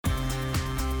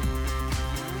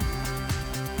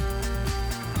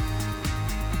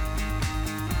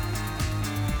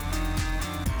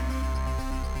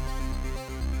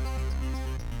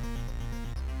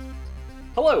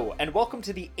Hello, and welcome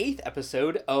to the 8th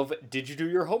episode of Did You Do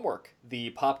Your Homework,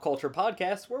 the pop culture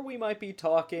podcast where we might be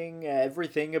talking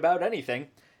everything about anything,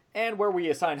 and where we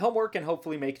assign homework and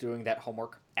hopefully make doing that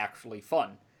homework actually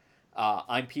fun.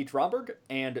 I'm Pete Romberg,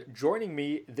 and joining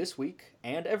me this week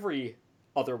and every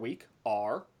other week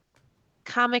are...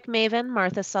 Comic maven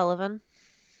Martha Sullivan.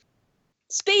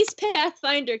 Space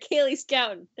Pathfinder Kaylee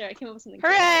Scout. There, I came up with something.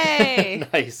 Hooray!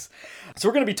 Nice. So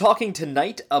we're going to be talking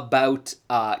tonight about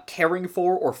caring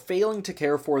for or failing to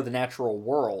care for the natural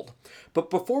world. But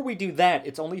before we do that,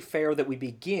 it's only fair that we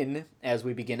begin, as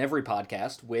we begin every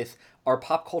podcast, with our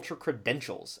pop culture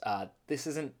credentials. This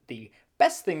isn't the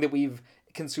best thing that we've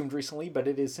consumed recently, but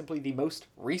it is simply the most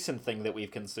recent thing that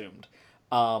we've consumed.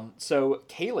 So,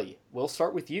 Kaylee, we'll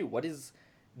start with you. What is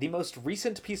the most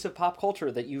recent piece of pop culture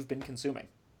that you've been consuming?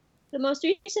 The most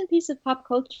recent piece of pop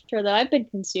culture that I've been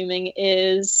consuming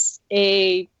is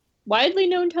a widely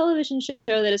known television show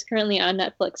that is currently on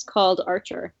Netflix called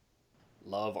Archer.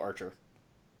 Love Archer.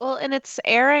 Well, and it's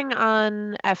airing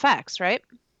on FX, right?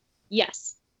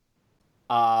 Yes.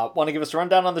 Want to give us a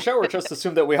rundown on the show, or just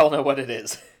assume that we all know what it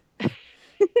is?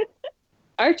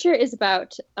 Archer is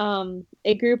about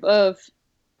a group of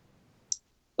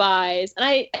spies, and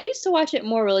I used to watch it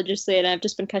more religiously, and I've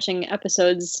just been catching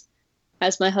episodes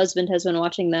as my husband has been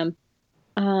watching them.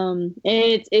 And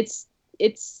it's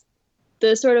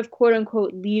the sort of quote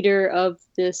unquote leader of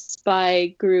this spy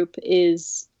group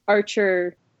is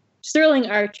Archer, Sterling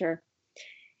Archer,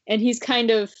 and he's kind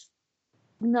of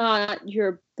not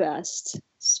your best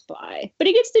spy, but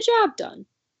he gets the job done.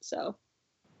 So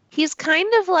he's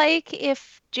kind of like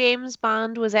if James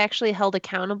Bond was actually held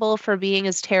accountable for being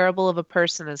as terrible of a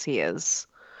person as he is.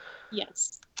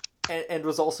 Yes. And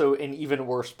was also an even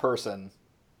worse person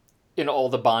in all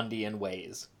the Bondian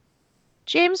ways.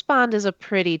 James Bond is a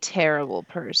pretty terrible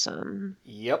person.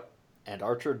 Yep. And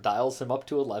Archer dials him up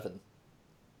to 11.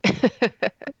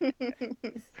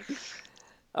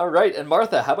 All right. And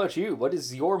Martha, how about you? What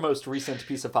is your most recent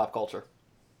piece of pop culture?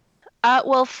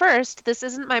 Well, first, this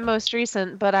isn't my most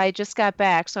recent, but I just got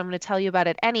back, so I'm going to tell you about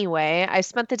it anyway. I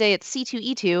spent the day at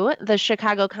C2E2, the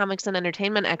Chicago Comics and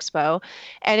Entertainment Expo,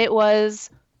 and it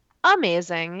was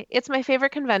amazing. It's my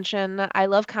favorite convention. I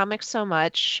love comics so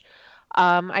much.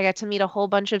 I got to meet a whole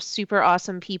bunch of super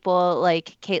awesome people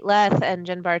like Kate Leth and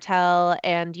Jen Bartel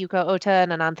and Yuko Ota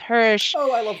and Ananth Hirsch.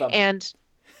 Oh, I love them. And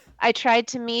I tried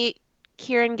to meet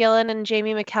Kieran Gillen and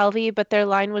Jamie McKelvey, but their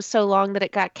line was so long that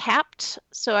it got capped,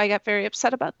 so I got very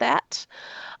upset about that.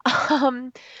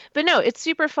 But no, it's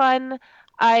super fun.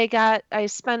 I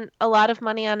spent a lot of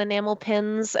money on enamel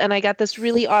pins, and I got this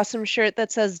really awesome shirt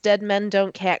that says "Dead Men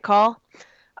Don't Catcall,"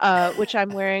 which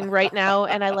I'm wearing right now,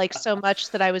 and I like so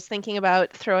much that I was thinking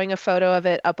about throwing a photo of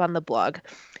it up on the blog.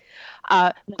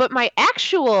 But my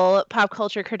actual pop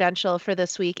culture credential for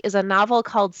this week is a novel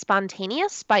called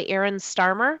Spontaneous by Aaron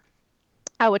Starmer,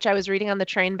 which I was reading on the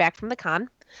train back from the con.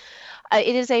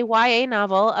 It is a YA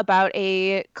novel about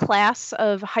a class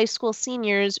of high school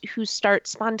seniors who start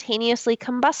spontaneously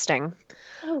combusting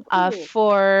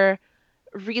for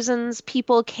reasons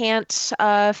people can't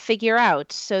figure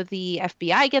out. So the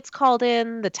FBI gets called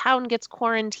in, the town gets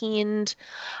quarantined,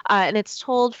 and it's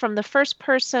told from the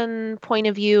first-person point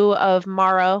of view of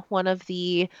Mara, one of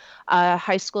the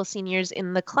high school seniors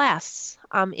in the class.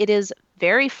 It is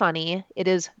very funny. It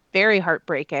is very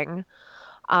heartbreaking.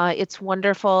 It's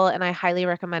wonderful, and I highly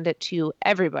recommend it to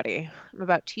everybody. I'm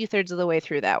about 2/3 of the way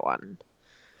through that one.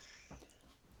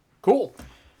 Cool.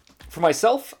 For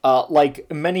myself,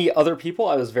 like many other people,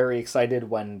 I was very excited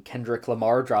when Kendrick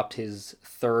Lamar dropped his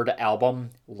third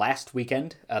album last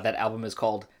weekend. That album is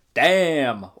called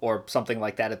Damn, or something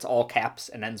like that. It's all caps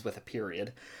and ends with a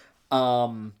period.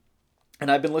 And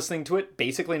I've been listening to it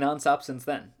basically nonstop since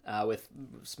then, with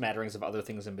smatterings of other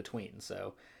things in between.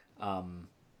 So,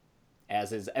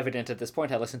 as is evident at this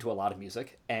point, I listen to a lot of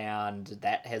music, and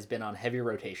that has been on heavy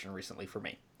rotation recently for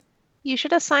me. You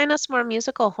should assign us more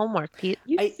musical homework, Pete.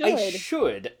 I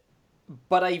should,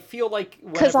 but I feel like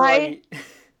because whenever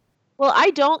well, I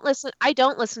don't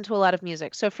listen to a lot of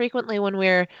music. So frequently when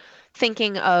we're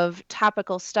thinking of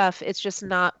topical stuff, it's just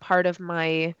not part of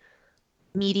my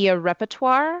media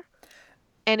repertoire,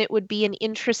 and it would be an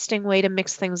interesting way to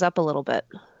mix things up a little bit.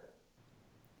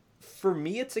 For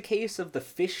me, it's a case of the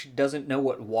fish doesn't know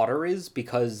what water is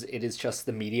because it is just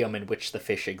the medium in which the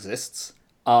fish exists.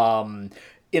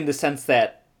 In the sense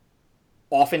that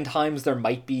oftentimes there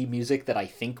might be music that I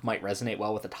think might resonate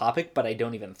well with the topic, but I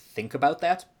don't even think about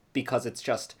that because it's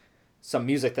just some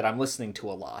music that I'm listening to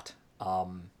a lot.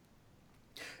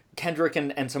 Kendrick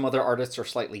and some other artists are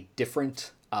slightly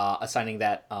different, assigning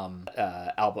that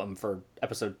album for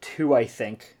episode 2, I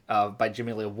think, by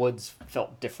Jimmy Lee Woods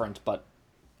felt different, but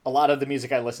a lot of the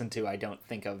music I listen to I don't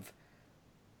think of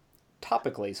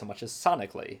topically so much as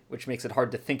sonically, which makes it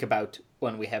hard to think about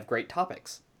when we have great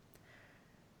topics.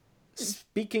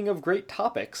 Speaking of great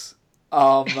topics,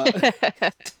 today...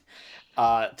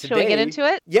 Shall we get into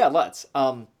it? Yeah, let's.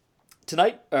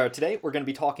 Today we're going to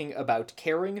be talking about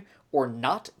caring or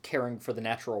not caring for the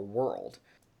natural world.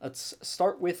 Let's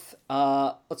start with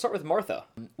Martha.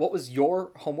 What was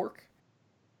your homework?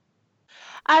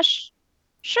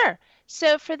 Sure.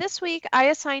 So for this week, I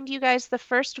assigned you guys the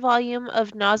first volume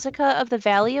of Nausicaa of the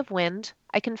Valley of Wind.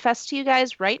 I confess to you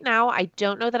guys right now, I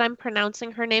don't know that I'm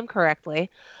pronouncing her name correctly,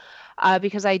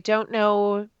 because I don't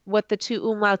know what the two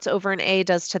umlauts over an A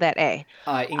does to that A.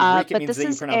 In Greek, it means that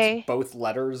you pronounce both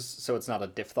letters, so it's not a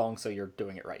diphthong, so you're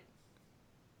doing it right.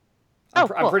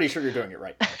 I'm pretty sure you're doing it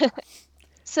right.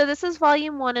 So this is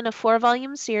volume 1 in a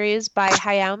 4-volume series by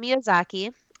Hayao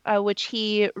Miyazaki, which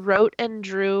he wrote and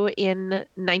drew in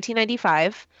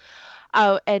 1995.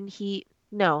 And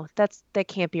that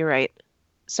can't be right.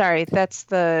 Sorry, that's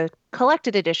the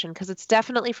collected edition, because it's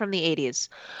definitely from the 80s.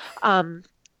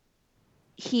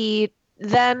 He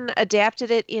then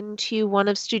adapted it into one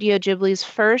of Studio Ghibli's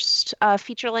first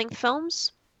feature-length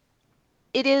films.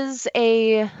 Is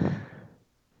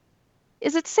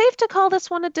it safe to call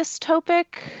this one a dystopic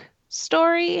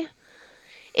story?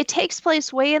 It takes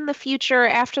place way in the future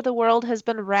after the world has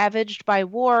been ravaged by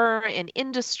war and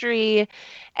industry,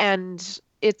 and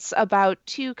it's about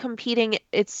two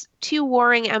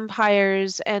warring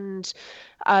empires, and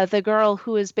the girl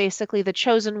who is basically the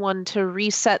chosen one to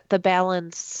reset the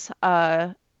balance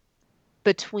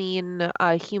between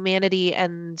humanity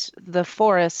and the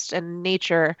forest and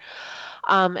nature.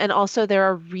 And also there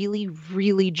are really,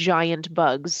 really giant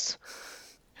bugs.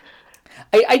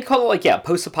 I'd call it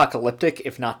post-apocalyptic,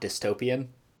 if not dystopian.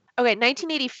 Okay,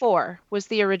 1984 was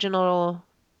the original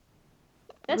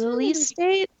release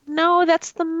date? No,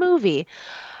 that's the movie.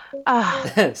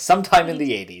 Sometime in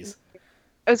the 80s.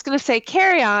 I was going to say,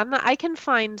 carry on. I can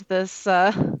find this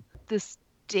this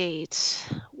date.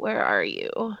 Where are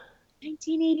you?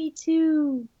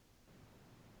 1982.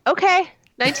 Okay,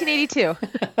 1982.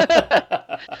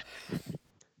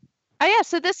 Oh yeah,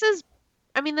 so this is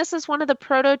one of the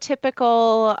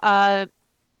prototypical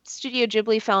Studio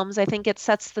Ghibli films. I think it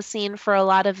sets the scene for a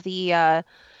lot of the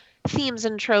themes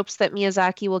and tropes that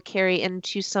Miyazaki will carry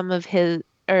into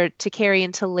carry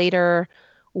into later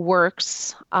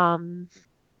works.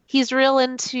 He's real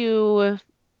into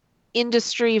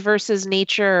industry versus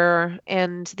nature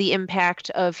and the impact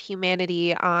of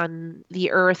humanity on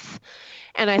the earth.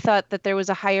 And I thought that there was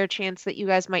a higher chance that you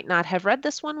guys might not have read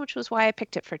this one, which was why I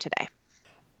picked it for today.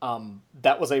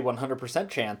 That was a 100%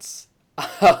 chance.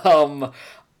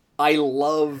 I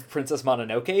love Princess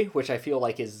Mononoke, which I feel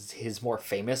like is his more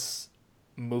famous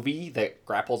movie that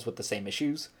grapples with the same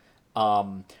issues.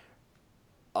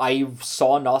 I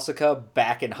saw Nausicaa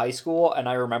back in high school, and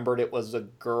I remembered it was a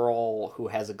girl who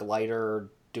has a glider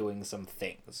doing some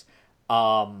things.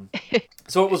 So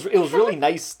it was really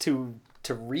nice to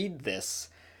read this.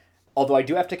 Although I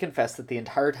do have to confess that the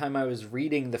entire time I was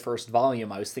reading the first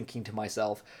volume, I was thinking to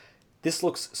myself, this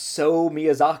looks so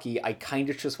Miyazaki, I kind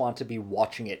of just want to be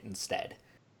watching it instead.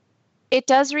 It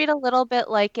does read a little bit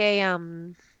like a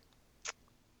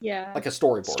like a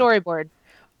storyboard.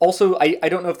 Also, I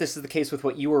don't know if this is the case with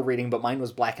what you were reading, but mine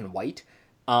was black and white.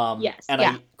 Yes. And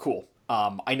yeah. Cool.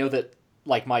 I know that,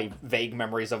 like, my vague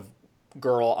memories of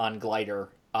Girl on Glider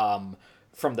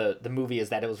from the movie is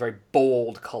that it was very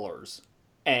bold colors.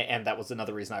 And that was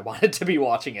another reason I wanted to be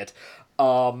watching it.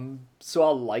 So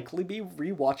I'll likely be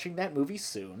rewatching that movie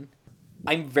soon.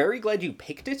 I'm very glad you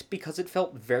picked it because it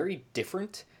felt very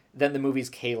different than the movies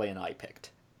Kaylee and I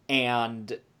picked.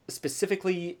 And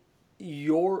specifically,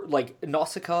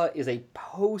 Nausicaa is a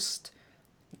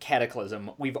post-cataclysm.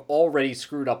 We've already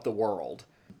screwed up the world.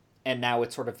 And now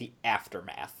it's sort of the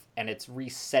aftermath. And it's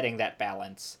resetting that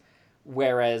balance.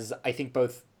 Whereas I think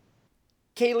both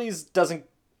Kaylee's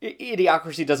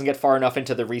Idiocracy doesn't get far enough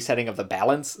into the resetting of the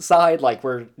balance side, like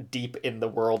we're deep in the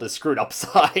world is screwed up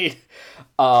side.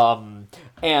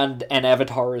 And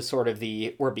Avatar is sort of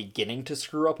we're beginning to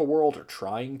screw up a world or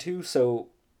trying to, so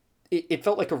it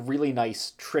felt like a really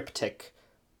nice triptych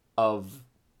of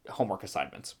homework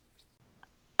assignments.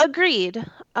 Agreed.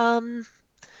 Yeah,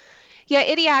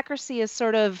 Idiocracy is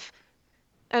sort of,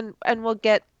 and we'll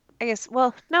get, I guess,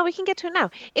 well, no, we can get to it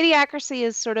now. Idiocracy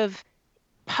is sort of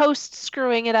post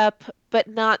screwing it up, but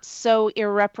not so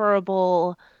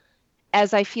irreparable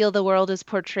as I feel the world is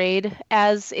portrayed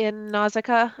as in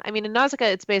Nausicaa. I mean, in Nausicaa,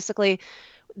 it's basically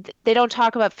they don't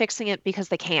talk about fixing it because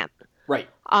they can't. Right.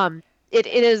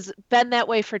 It has been that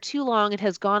way for too long. It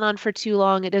has gone on for too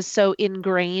long. It is so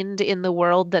ingrained in the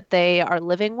world that they are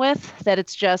living with that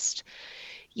it's just,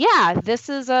 yeah, this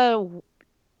is a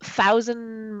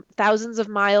thousands of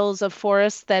miles of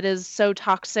forest that is so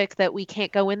toxic that we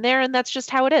can't go in there, and that's just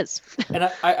how it is.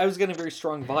 And I was getting a very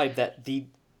strong vibe that the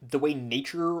way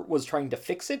nature was trying to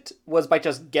fix it was by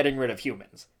just getting rid of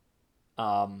humans,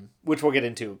 which we'll get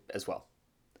into as well.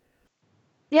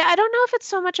 Yeah, I don't know if it's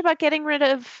so much about getting rid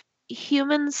of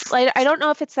humans. Like, I don't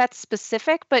know if it's that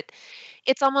specific, but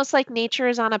it's almost like nature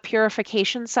is on a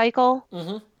purification cycle.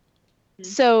 Mm-hmm.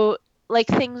 So, like,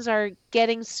 things are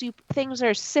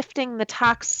sifting the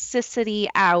toxicity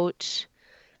out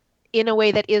in a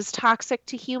way that is toxic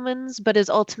to humans, but is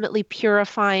ultimately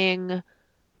purifying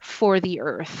for the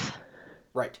earth.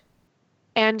 Right.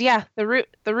 And yeah, the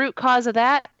root cause of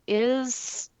that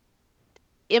is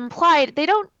implied. They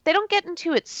don't get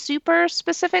into it super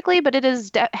specifically, but it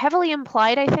is heavily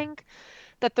implied, I think,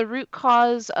 that the root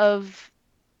cause of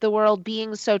the world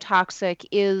being so toxic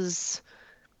is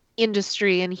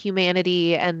industry and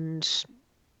humanity and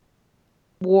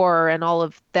war and all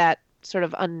of that sort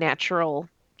of unnatural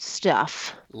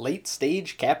stuff. Late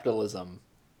stage capitalism.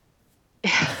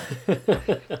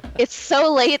 It's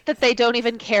so late that they don't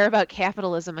even care about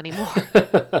capitalism anymore.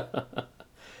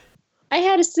 I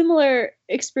had a similar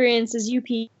experience as you,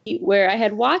 Pete, where I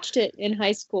had watched it in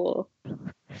high school,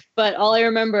 but all I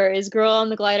remember is Girl on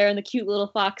the Glider and the cute little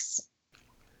fox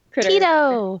critter.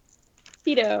 Tito.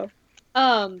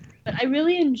 But I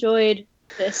really enjoyed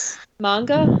this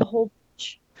manga a whole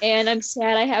bunch, and I'm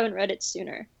sad I haven't read it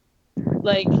sooner.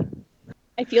 Like,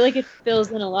 I feel like it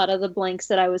fills in a lot of the blanks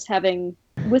that I was having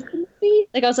with the movie.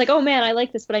 Like, I was like, oh man, I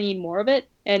like this, but I need more of it.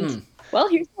 And, well,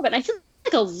 here's more of it. And I feel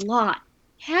like a lot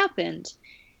happened.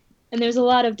 And there's a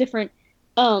lot of different...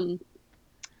 I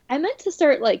meant to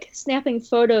start, like, snapping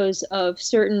photos of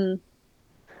certain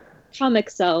comic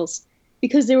cells,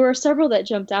 because there were several that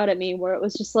jumped out at me where it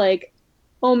was just like,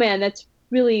 oh man, that's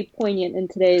really poignant in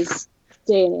today's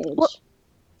day and age. Well,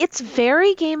 it's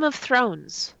very Game of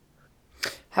Thrones.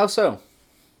 How so?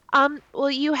 Well,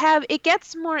 it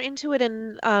gets more into it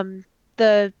in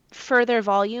the further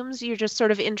volumes. You're just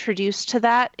sort of introduced to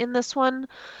that in this one.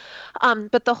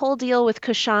 But the whole deal with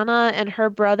Kushana and her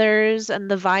brothers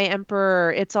and the Vi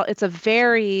Emperor, it's a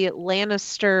very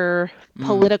Lannister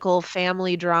political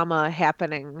family drama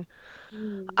happening.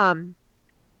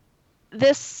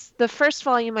 The first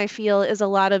volume, I feel, is a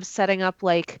lot of setting up,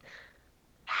 like,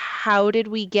 how did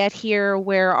we get here?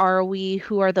 Where are we?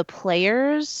 Who are the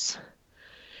players?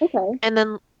 Okay. And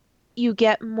then you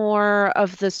get more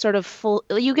of the sort of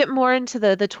you get more into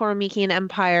the Toramikian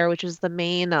Empire, which is the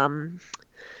main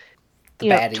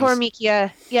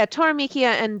Toramikia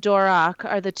and Dorak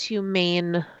are the two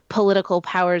main political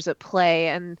powers at play,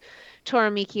 and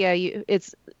Toramikia,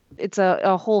 it's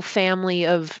a whole family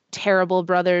of terrible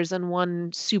brothers and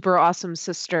one super awesome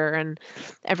sister, and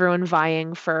everyone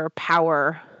vying for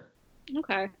power.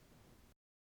 Okay.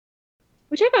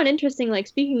 Which I found interesting, like,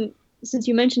 since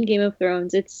you mentioned Game of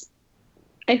Thrones,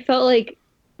 I felt like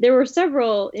there were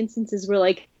several instances where,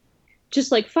 like,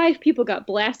 just like 5 people got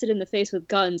blasted in the face with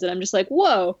guns, and I'm just like,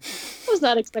 whoa, I was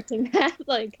not expecting that.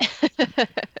 Like,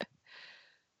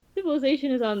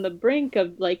 civilization is on the brink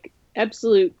of, like,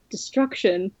 absolute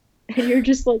destruction, and you're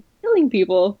just, like, killing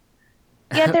people.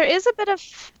 Yeah, there is a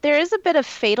bit of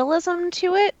fatalism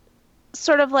to it.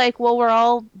 Sort of like, well, we're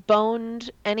all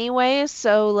boned anyway,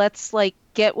 so let's, like,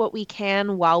 get what we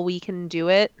can while we can do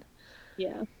it.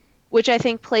 Yeah. Which I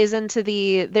think plays into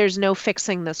there's no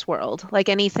fixing this world. Like,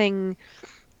 anything,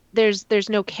 there's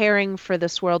no caring for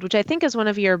this world, which I think is one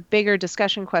of your bigger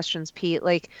discussion questions, Pete.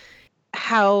 Like,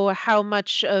 how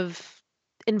much of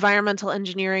environmental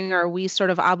engineering are we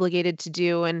sort of obligated to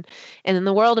do? And in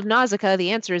the world of Nausicaa,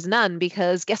 the answer is none,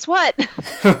 because guess what?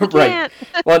 Right.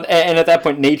 Well, and at that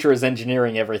point, nature is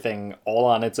engineering everything all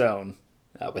on its own,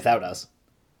 without us.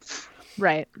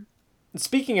 Right.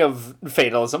 Speaking of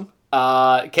fatalism,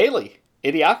 Kaylee,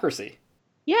 Idiocracy.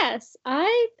 Yes,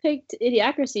 I picked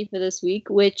Idiocracy for this week,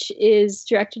 which is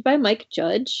directed by Mike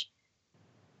Judge,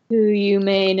 who you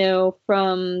may know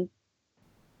from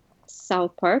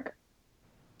South Park.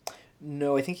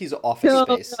 No, I think he's Office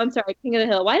Space. No, I'm sorry, King of the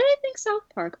Hill. Why did I think South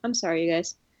Park? I'm sorry, you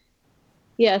guys.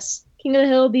 Yes, King of the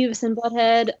Hill, Beavis and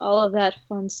Butthead, all of that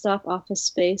fun stuff, Office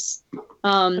Space.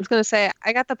 I was going to say,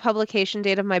 I got the publication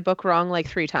date of my book wrong like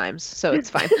 3 times, so it's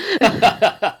fine.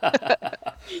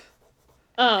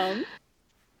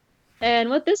 And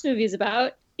what this movie is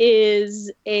about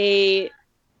is I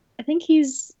think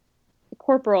he's a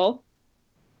corporal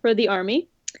for the army,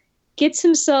 gets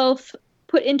himself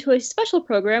put into a special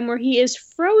program where he is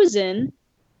frozen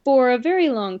for a very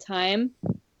long time,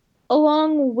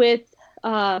 along with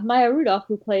Maya Rudolph,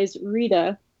 who plays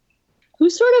Rita, who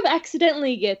sort of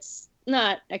accidentally gets,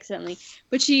 not accidentally,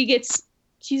 but she's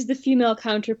the female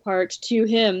counterpart to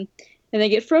him, and they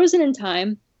get frozen in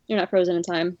time. You're not frozen in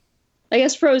time. I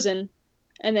guess frozen,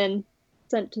 and then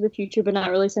sent to the future, but not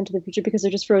really sent to the future because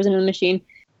they're just frozen in the machine.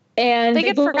 And they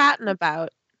get forgotten about.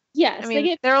 Yes, I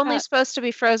mean, they're only supposed to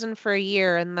be frozen for a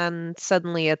year, and then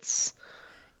suddenly it's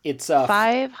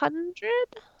 500?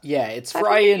 Yeah, it's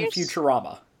Fry in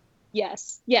Futurama.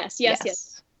 Yes.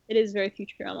 It is very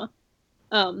Futurama.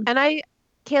 And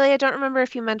Kaylee, I don't remember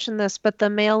if you mentioned this, but the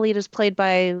male lead is played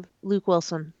by Luke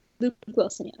Wilson. Luke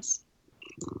Wilson, yes.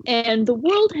 And the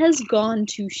world has gone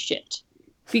to shit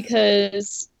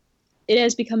because it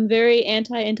has become very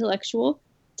anti-intellectual.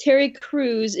 Terry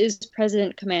Crews is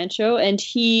President Comancho, and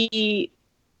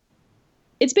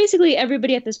it's basically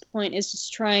everybody at this point is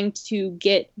just trying to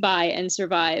get by and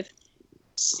survive.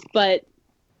 But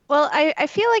well, I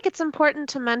feel like it's important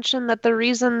to mention that the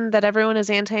reason that everyone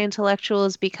is anti-intellectual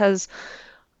is because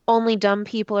only dumb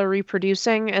people are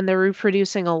reproducing, and they're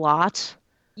reproducing a lot.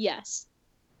 Yes.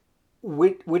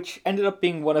 Which ended up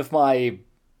being one of my...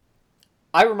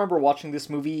 I remember watching this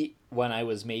movie when I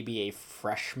was maybe a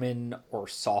freshman or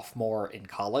sophomore in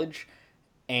college,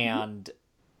 and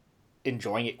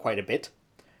enjoying it quite a bit.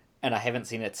 And I haven't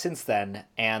seen it since then,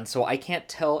 and so I can't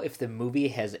tell if the movie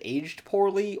has aged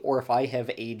poorly or if I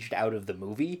have aged out of the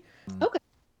movie. Okay.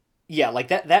 Yeah, like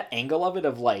that angle of it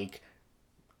of like,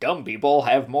 dumb people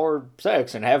have more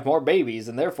sex and have more babies,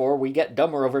 and therefore we get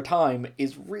dumber over time,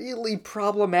 is really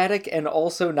problematic and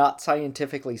also not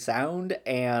scientifically sound,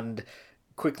 and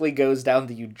quickly goes down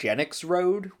the eugenics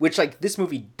road, which, like, this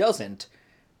movie doesn't,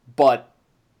 but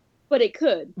it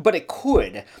could. But it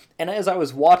could. And as I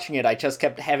was watching it, I just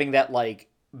kept having that, like,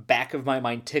 back of my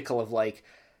mind tickle of, like,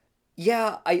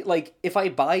 yeah, if I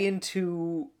buy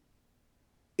into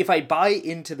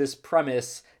this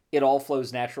premise, it all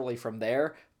flows naturally from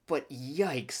there. But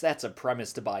yikes, that's a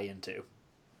premise to buy into.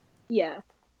 Yeah.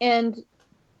 And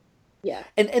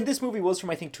this movie was from,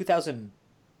 I think,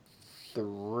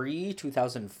 2003,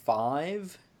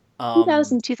 2005?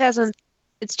 2000,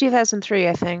 it's 2003,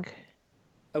 I think.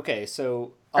 Okay,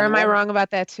 so... Or am I wrong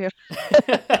about that, too? It's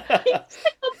a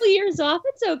couple years off,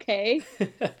 it's okay.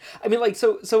 I mean, like,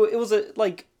 so it was,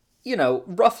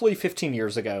 roughly 15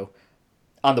 years ago.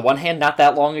 On the one hand, not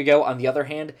that long ago. On the other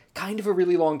hand, kind of a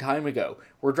really long time ago.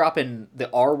 We're dropping the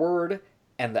R word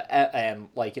and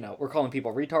we're calling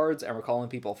people retards and we're calling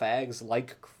people fags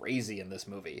like crazy in this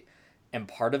movie. And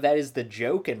part of that is the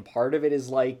joke, and part of it is,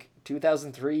 like,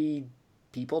 2003,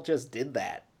 people just did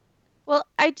that. Well,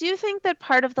 I do think that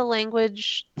part of the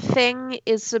language thing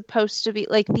is supposed to be,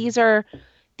 like, these are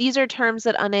terms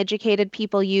that uneducated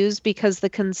people use because the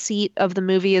conceit of the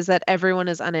movie is that everyone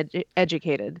is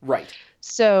uneducated. Right.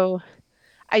 So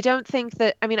I don't think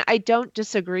that, I mean, I don't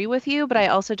disagree with you, but I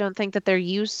also don't think that their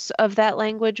use of that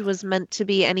language was meant to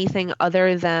be anything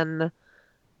other than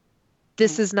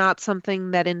this is not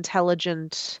something that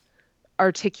intelligent,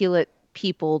 articulate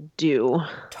people do.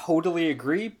 Totally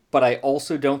agree, but I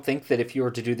also don't think that if you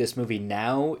were to do this movie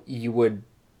now, you would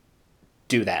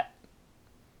do that.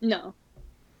 No.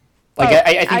 Like,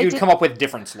 I think you'd come up with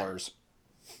different slurs.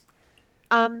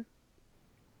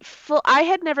 I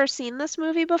had never seen this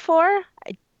movie before.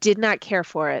 I did not care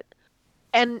for it.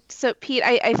 And so, Pete,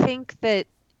 I think that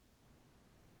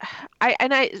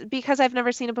because I've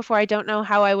never seen it before, I don't know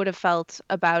how I would have felt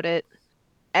about it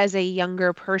as a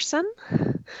younger person.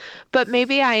 But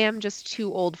maybe I am just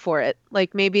too old for it.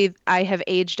 Like, maybe I have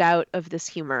aged out of this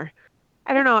humor.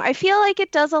 I don't know. I feel like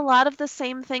it does a lot of the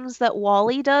same things that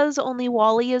WALL-E does, only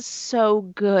WALL-E is so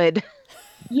good.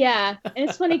 Yeah, and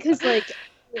it's funny because, like,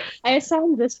 I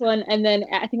assigned this one, and then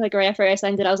I think, like, right after I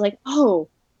assigned it, I was like, oh,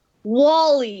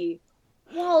 WALL-E.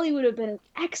 WALL-E would have been an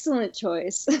excellent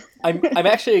choice. I'm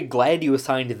actually glad you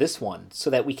assigned this one so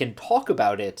that we can talk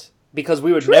about it, because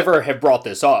we would never have brought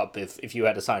this up if you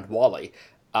had assigned WALL-E.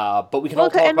 But we can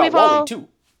all talk about WALL-E too.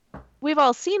 We've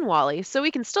all seen WALL-E, so we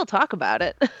can still talk about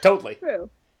it. Totally. True.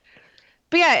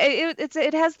 But yeah,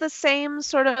 it has the same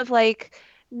sort of, like,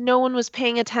 no one was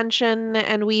paying attention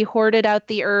and we hoarded out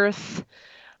the earth.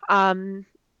 I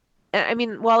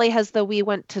mean, WALL-E has the we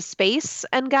went to space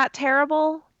and got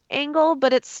terrible angle,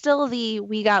 but it's still the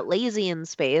we got lazy in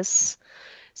space.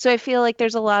 So I feel like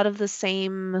there's a lot of the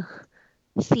same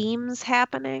themes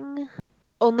happening.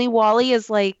 Only WALL-E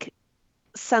is, like,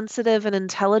 sensitive and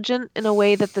intelligent in a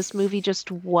way that this movie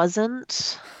just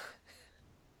wasn't.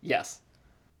 Yes.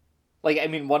 Like, I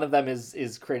mean, one of them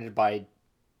is created by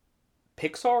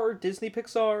Pixar, Disney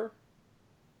Pixar.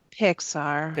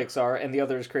 Pixar, and the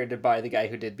other is created by the guy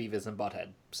who did Beavis and Butthead.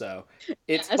 So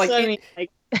it's Yeah, like so I mean,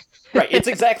 like, right, it's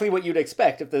exactly what you'd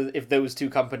expect if those two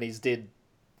companies did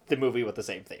the movie with the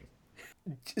same theme.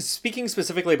 Speaking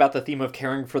specifically about the theme of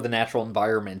caring for the natural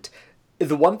environment,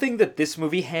 the one thing that this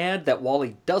movie had that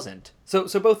Wall-E doesn't. So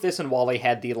both this and Wall-E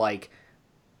had the like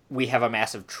we have a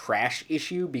massive trash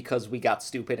issue because we got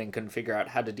stupid and couldn't figure out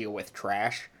how to deal with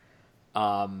trash.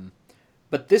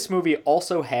 But this movie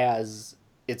also has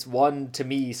its one, to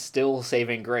me, still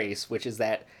saving grace, which is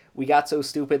that we got so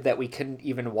stupid that we couldn't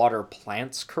even water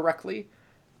plants correctly.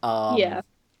 yeah,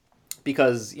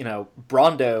 Because,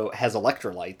 Brondo has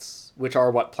electrolytes, which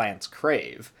are what plants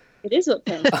crave. it is what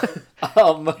plants.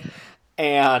 Um,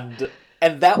 and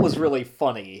that was really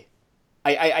funny.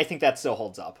 I think that still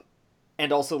holds up.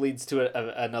 And also leads to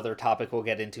another topic we'll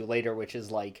get into later, which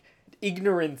is, like,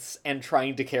 ignorance and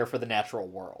trying to care for the natural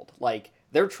world. Like,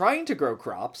 they're trying to grow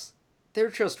crops,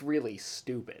 they're just really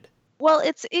stupid. Well,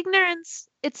 it's ignorance.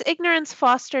 It's ignorance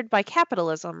fostered by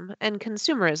capitalism and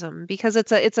consumerism because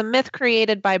it's a myth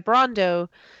created by Brondo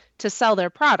to sell their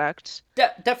product.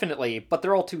 Definitely, but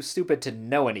they're all too stupid to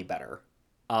know any better.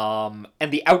 And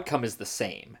the outcome is the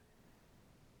same.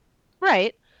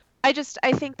 Right. I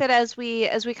think that as we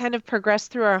kind of progress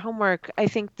through our homework, I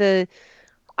think the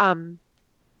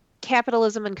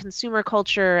capitalism and consumer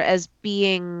culture as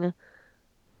being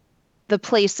the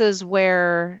places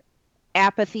where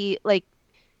apathy, like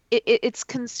it's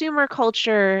consumer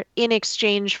culture in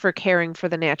exchange for caring for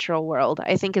the natural world,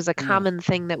 I think is a Mm. common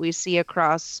thing that we see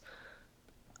across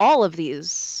all of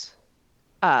these,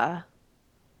 uh,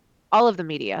 all of the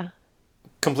media.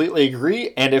 Completely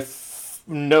agree, and if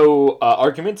no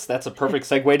arguments, that's a perfect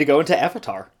segue to go into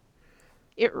Avatar.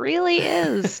 It really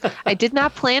is. I did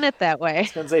not plan it that I way.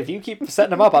 was gonna say, if you keep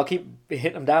setting them up, I'll keep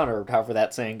hitting them down, or however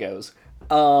that saying goes.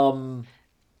 Um,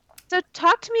 So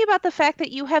talk to me about the fact that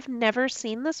you have never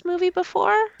seen this movie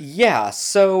before. yeah,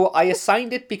 so I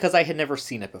assigned it because I had never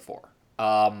seen it before.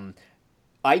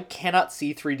 I cannot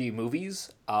see 3D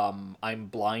movies. I'm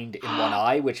blind in one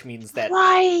eye, which means that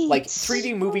Right. like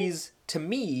 3D movies to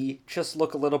me just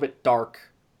look a little bit dark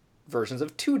versions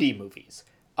of 2D movies.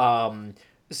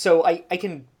 So I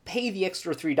can pay the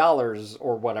extra $3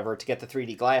 or whatever to get the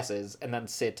 3D glasses and then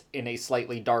sit in a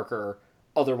slightly darker,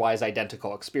 otherwise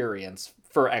identical experience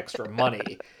for extra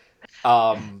money.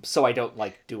 So I don't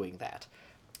like doing that.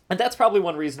 And that's probably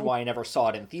one reason why I never saw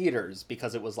it in theaters,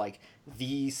 because it was like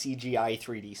the CGI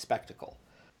 3D spectacle.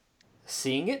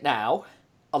 Seeing it now,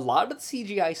 a lot of the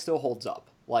CGI still holds up.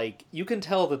 Like, you can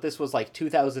tell that this was like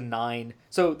 2009.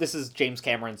 So, this is James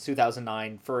Cameron's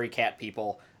 2009 Furry Cat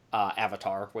People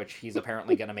Avatar, which he's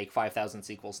apparently going to make 5,000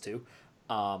 sequels to.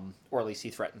 Or at least he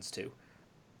threatens to.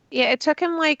 Yeah, it took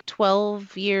him like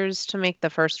 12 years to make the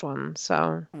first one,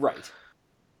 so. Right.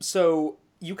 So,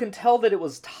 you can tell that it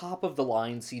was top of the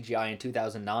line CGI in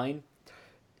 2009.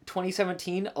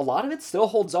 2017, a lot of it still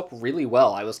holds up really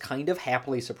well. I was kind of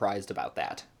happily surprised about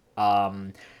that.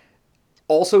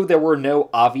 Also, there were no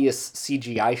obvious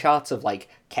CGI shots of like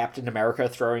Captain America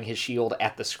throwing his shield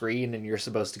at the screen and you're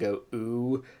supposed to go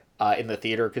ooh in the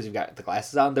theater because you've got the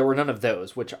glasses on. There were none of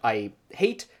those, which I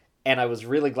hate, and I was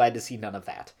really glad to see none of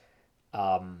that.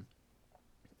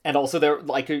 And also, there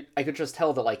like I could just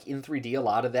tell that like in 3D, a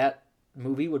lot of that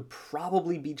movie would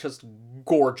probably be just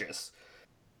gorgeous.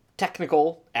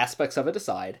 Technical aspects of it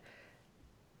aside,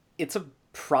 it's a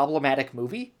problematic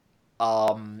movie.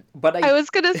 But I was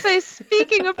gonna say,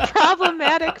 speaking of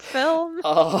problematic film.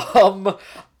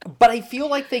 But I feel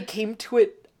like they came to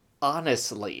it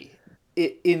honestly,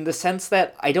 in the sense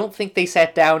that I don't think they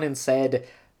sat down and said,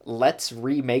 "Let's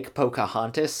remake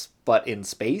Pocahontas, but in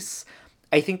space."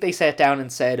 I think they sat down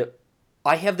and said,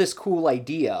 "I have this cool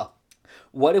idea.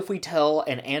 What if we tell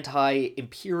an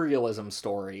anti-imperialism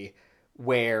story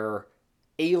where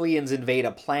aliens invade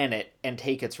a planet and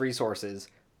take its resources,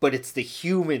 but it's the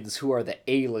humans who are the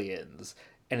aliens?"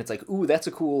 And it's like, ooh, that's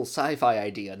a cool sci-fi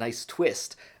idea, nice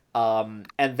twist.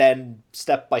 And then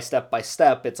step by step by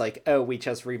step, it's like, oh, we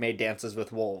just remade Dances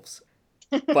with Wolves,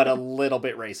 but a little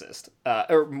bit racist,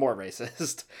 or more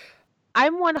racist.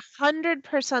 I'm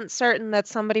 100% certain that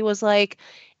somebody was like,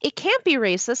 it can't be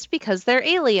racist because they're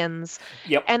aliens.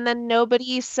 Yep. And then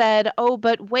nobody said, oh,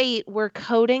 but wait, we're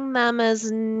coding them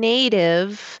as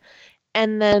native.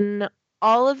 And then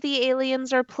all of the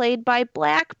aliens are played by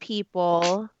black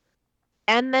people.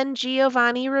 And then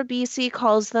Giovanni Ribisi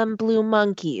calls them blue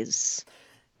monkeys.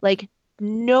 Like,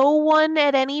 no one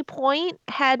at any point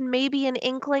had maybe an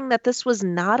inkling that this was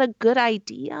not a good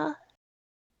idea?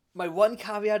 My one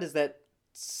caveat is that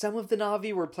some of the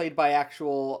Na'vi were played by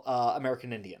actual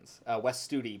American Indians. Wes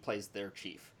Studi plays their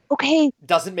chief. Okay,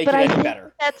 Doesn't make but it I any think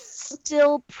better. that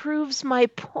still proves my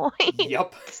point.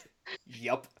 Yep.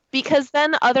 Because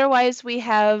then otherwise we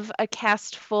have a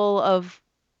cast full of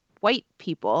white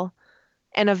people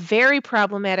and a very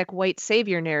problematic white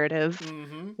savior narrative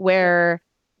where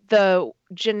the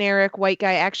generic white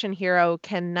guy action hero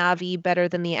can Na'vi better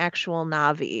than the actual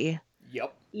Na'vi.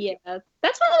 Yep. Yeah,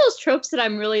 that's one of those tropes that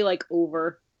I'm really like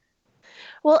over.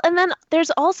 Well, and then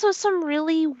there's also some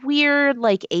really weird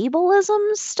like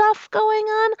ableism stuff going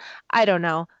on. I don't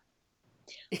know.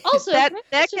 Also,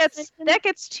 that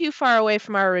gets too far away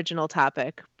from our original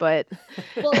topic, but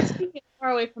well, speaking of far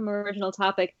away from our original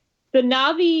topic, the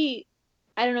Na'vi,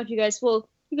 I don't know if you guys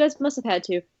must have had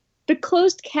to. The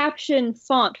closed caption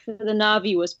font for the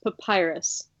Na'vi was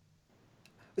papyrus.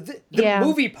 The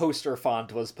movie poster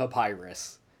font was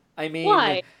papyrus. I mean,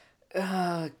 why?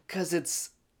 'Cause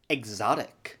it's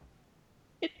exotic.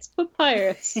 It's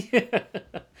papyrus.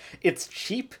 It's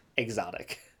cheap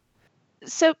exotic.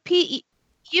 So, Pete,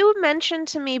 you mentioned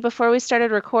to me before we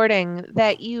started recording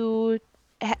that you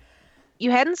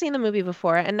hadn't seen the movie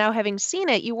before, and now having seen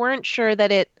it, you weren't sure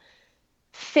that it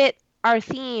fit our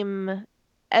theme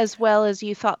as well as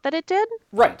you thought that it did?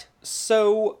 Right.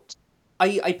 So,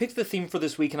 I picked the theme for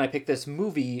this week, and I picked this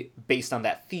movie based on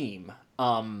that theme.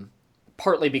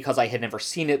 Partly because I had never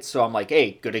seen it, so I'm like,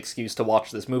 hey, good excuse to watch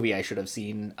this movie I should have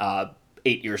seen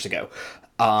 8 years ago.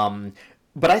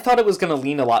 But I thought it was going to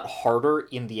lean a lot harder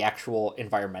in the actual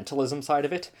environmentalism side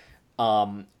of it.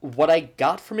 What I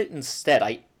got from it instead,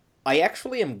 I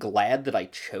actually am glad that I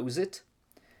chose it,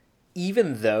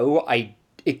 even though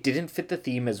it didn't fit the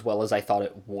theme as well as I thought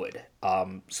it would.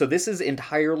 So this is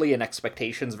entirely an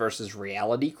expectations versus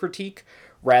reality critique,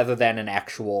 rather than an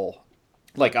actual,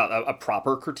 like, a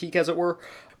proper critique, as it were.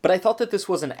 But I thought that this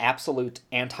was an absolute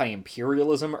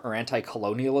anti-imperialism or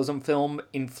anti-colonialism film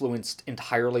influenced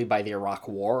entirely by the Iraq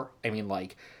War. I mean,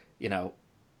 like,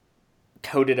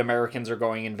 coded Americans are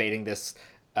going invading this,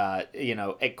 a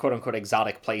quote-unquote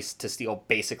exotic place to steal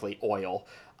basically oil.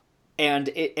 And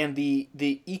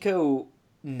the eco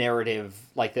narrative,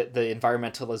 like the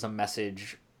environmentalism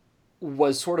message,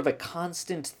 was sort of a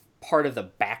constant part of the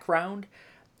background.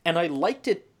 And I liked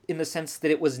it in the sense that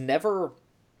it was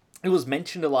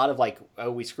mentioned a lot of, like,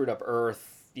 oh, we screwed up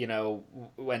Earth,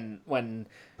 when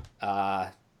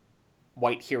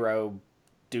white hero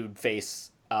dude face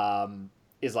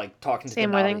is like talking to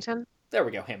Sam Worthington. There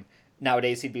we go, him.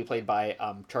 Nowadays he'd be played by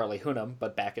Charlie Hunnam,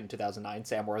 but back in 2009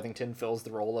 Sam Worthington fills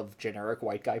the role of generic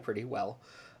white guy pretty well.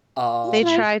 They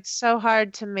tried so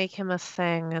hard to make him a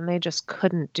thing, and they just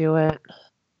couldn't do it.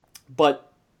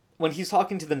 But when he's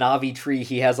talking to the Na'vi tree,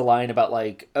 he has a line about,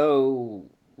 like, oh,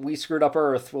 we screwed up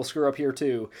Earth, we'll screw up here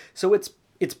too. So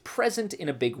it's present in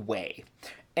a big way.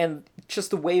 And just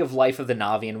the way of life of the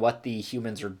Na'vi and what the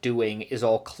humans are doing is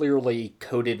all clearly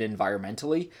coded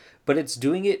environmentally, but it's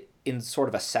doing it in sort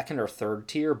of a second or third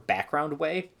tier background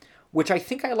way, which I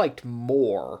think I liked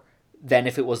more than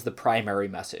if it was the primary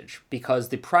message, because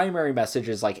the primary message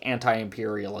is like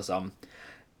anti-imperialism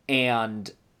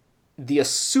and the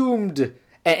assumed,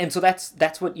 and so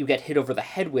that's what you get hit over the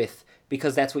head with,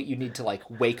 because that's what you need to, like,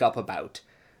 wake up about.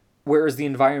 Whereas the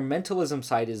environmentalism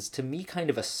side is, to me,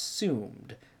 kind of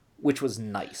assumed, which was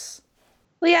nice.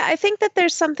 Well, yeah, I think that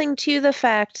there's something to the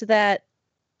fact that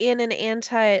in an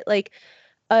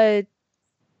how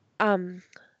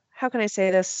can I say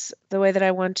this the way that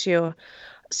I want to?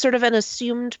 Sort of an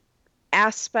assumed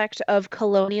aspect of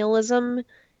colonialism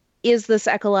is this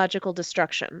ecological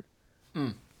destruction.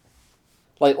 Mm.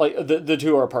 Like the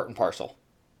two are part and parcel.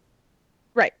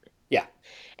 Right. Yeah.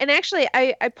 And actually,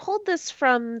 I pulled this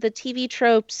from the TV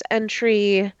Tropes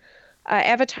entry.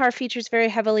 Avatar features very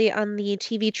heavily on the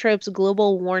TV Tropes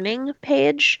global warning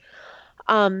page.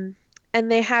 And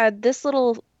they had this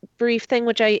little brief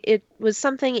thing, it was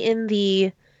something in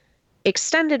the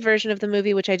extended version of the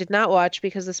movie, which I did not watch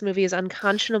because this movie is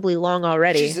unconscionably long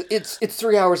already. Jeez, it's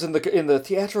 3 hours in the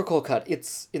theatrical cut.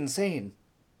 It's insane.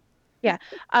 Yeah.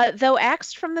 Though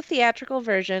axed from the theatrical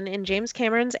version in James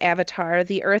Cameron's Avatar,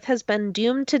 the Earth has been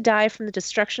doomed to die from the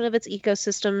destruction of its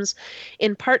ecosystems,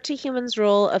 in part to humans'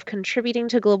 role of contributing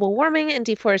to global warming and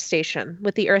deforestation.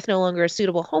 With the Earth no longer a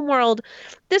suitable homeworld,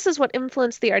 this is what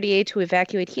influenced the RDA to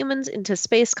evacuate humans into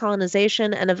space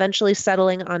colonization and eventually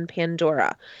settling on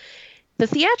Pandora. The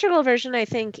theatrical version, I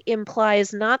think,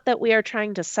 implies not that we are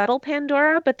trying to settle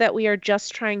Pandora, but that we are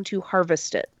just trying to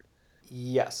harvest it.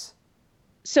 Yes.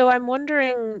 So I'm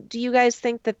wondering, do you guys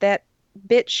think that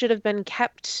bit should have been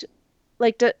kept?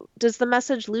 Like, does the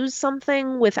message lose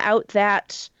something without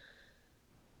that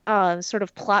sort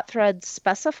of plot thread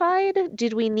specified?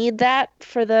 Did we need that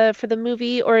for the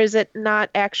movie, or is it not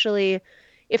actually,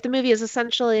 if the movie is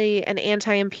essentially an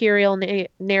anti-imperial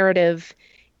narrative,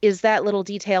 is that little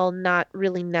detail not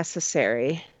really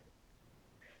necessary?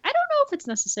 I don't know if it's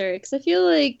necessary because I feel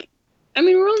like, I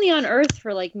mean, we're only on Earth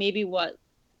for like maybe what,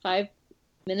 5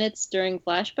 minutes during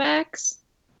flashbacks?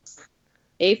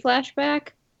 A flashback?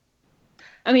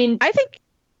 I mean, I think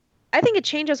it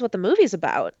changes what the movie's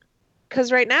about.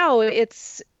 Because right now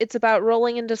it's about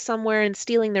rolling into somewhere and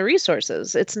stealing the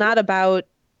resources. It's not about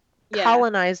yeah,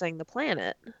 colonizing the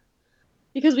planet.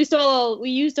 because we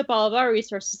used up all of our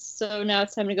resources, so now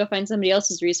it's time to go find somebody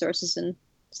else's resources and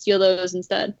steal those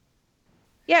instead.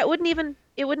 Yeah, it wouldn't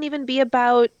even be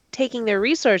about taking their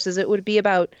resources. It would be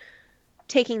about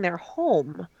taking their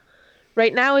home.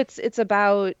 Right now it's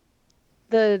about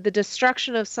the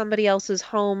destruction of somebody else's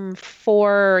home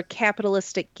for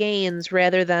capitalistic gains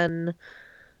rather than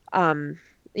um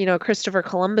Christopher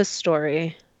Columbus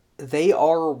story. They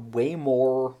are way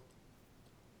more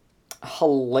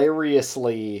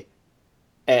hilariously,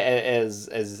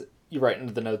 as you write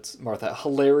into the notes, Martha,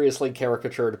 hilariously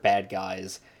caricatured bad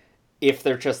guys if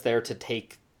they're just there to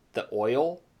take the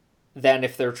oil than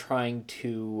if they're trying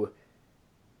to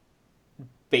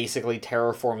basically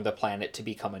terraform the planet to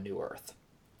become a new Earth.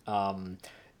 Um,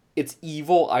 it's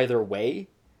evil either way,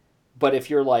 but if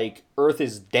you're like, Earth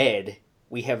is dead,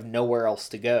 we have nowhere else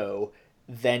to go,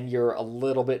 then you're a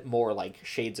little bit more like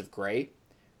Shades of Grey.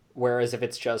 Whereas if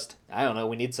it's just, I don't know,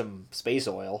 we need some space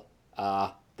oil.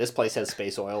 This place has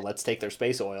space oil. Let's take their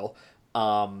space oil.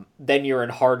 Then you're in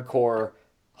hardcore,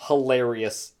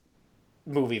 hilarious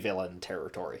movie villain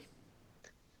territory.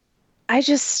 I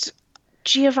just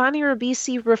Giovanni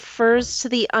Ribisi refers to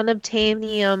the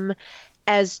unobtainium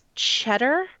as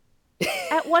cheddar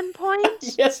at one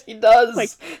point. Yes, he Like,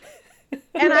 does.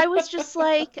 and I was just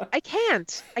like, I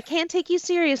can't take you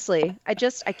seriously. I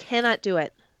cannot do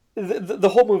it. The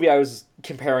whole movie, I was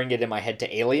comparing it in my head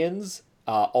to Aliens,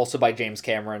 also by James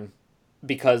Cameron,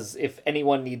 because if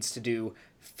anyone needs to do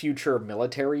future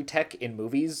military tech in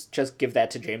movies, just give that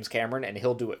to James Cameron and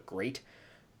he'll do it great.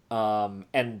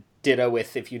 And ditto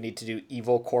with if you need to do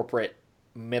evil corporate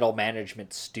middle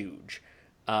management stooge.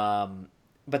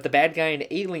 But the bad guy in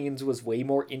Aliens was way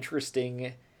more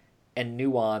interesting and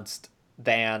nuanced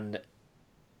than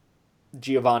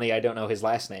Giovanni, I don't know his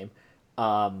last name,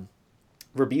 um,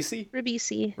 Ribisi?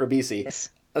 Ribisi. Ribisi, Yes.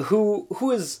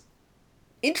 who is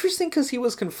interesting because he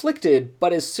was conflicted,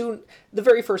 but as soon the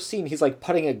very first scene, he's like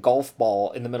putting a golf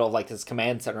ball in the middle of like this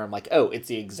command center. I'm like, oh, it's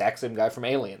the exact same guy from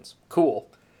Aliens. Cool.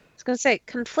 I was gonna say,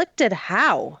 conflicted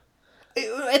how?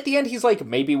 At the end, he's like,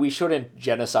 maybe we shouldn't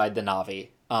genocide the Navi.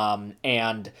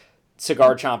 And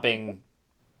cigar chomping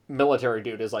military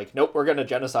dude is like, nope, we're gonna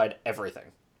genocide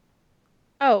everything.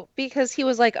 Oh, because he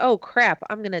was like, oh crap,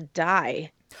 I'm gonna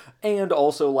die. And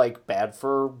also like bad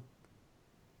for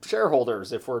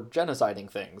shareholders if we're genociding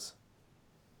things.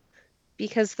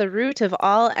 Because the root of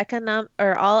all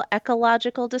all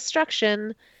ecological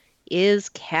destruction is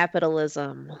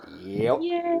capitalism. Yep.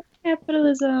 Yeah,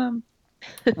 capitalism.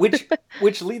 Which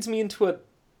which leads me into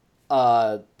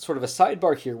a sort of a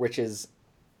sidebar here, which is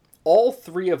all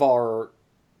three of our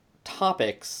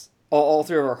topics, all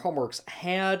three of our homeworks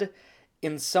had,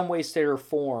 in some way, state, or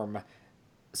form,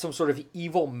 some sort of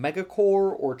evil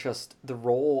megacore or just the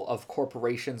role of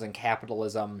corporations and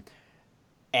capitalism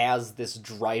as this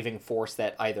driving force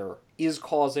that either is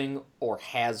causing or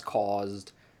has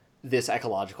caused this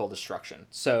ecological destruction.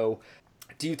 So,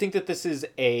 do you think that this is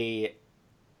a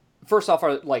first off,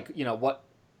 are like what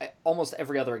almost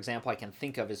every other example I can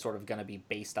think of is sort of going to be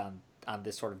based on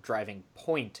this sort of driving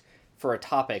point for a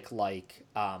topic like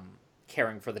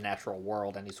caring for the natural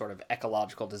world. Any sort of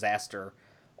ecological disaster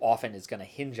often is going to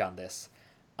hinge on this.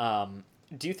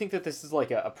 Do you think that this is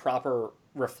like a proper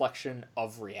reflection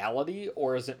of reality,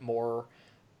 or is it more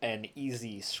an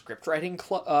easy script writing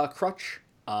crutch?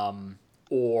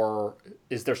 Or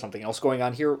is there something else going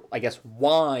on here? I guess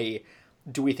why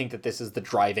do we think that this is the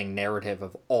driving narrative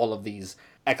of all of these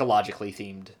ecologically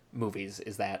themed movies?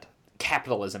 Is that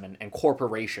capitalism and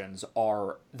corporations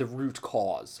are the root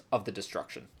cause of the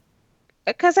destruction?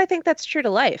 Because I think that's true to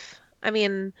life. I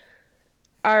mean,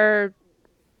 our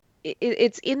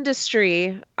it's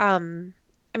industry. I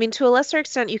mean, to a lesser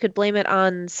extent, you could blame it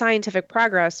on scientific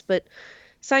progress, but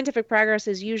scientific progress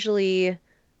is usually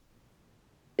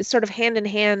sort of hand in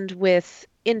hand with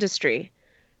industry.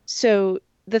 So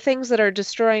the things that are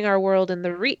destroying our world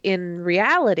in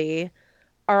reality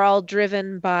are all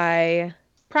driven by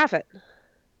profit.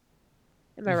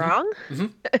 Am I wrong? Mm-hmm.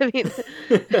 I mean,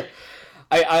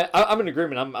 I'm in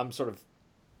agreement. I'm sort of.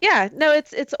 yeah, no,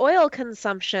 it's oil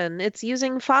consumption. It's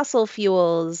using fossil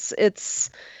fuels.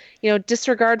 It's,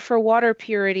 disregard for water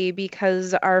purity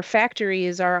because our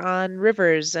factories are on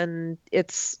rivers and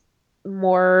it's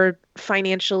more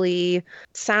financially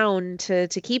sound to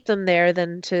keep them there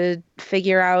than to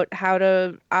figure out how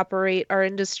to operate our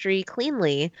industry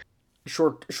cleanly.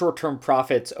 Short-term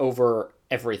profits over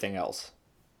everything else.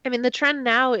 I mean, the trend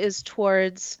now is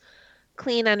towards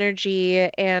clean energy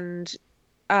and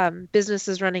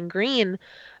businesses running green,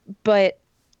 but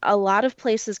a lot of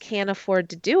places can't afford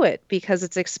to do it because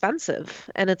it's expensive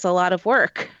and it's a lot of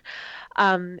work.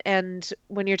 And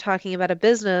when you're talking about a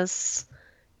business,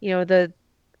 a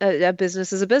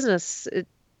business is a business.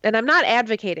 And I'm not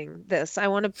advocating this. I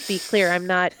want to be clear. I'm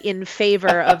not in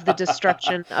favor of the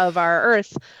destruction of our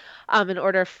earth, in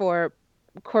order for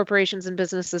corporations and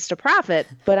businesses to profit.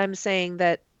 But I'm saying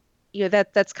that,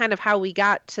 that's kind of how we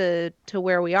got to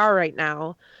where we are right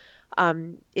now,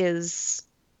 is,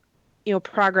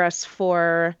 progress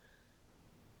for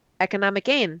economic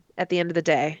gain at the end of the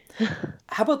day.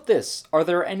 How about this? Are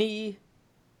there any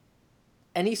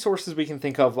sources we can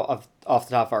think of off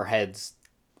the top of our heads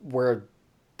where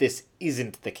this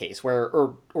isn't the case, where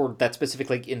or that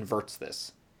specifically inverts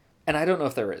this? And I don't know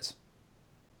if there is.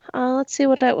 Let's see,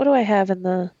 what do I have in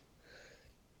the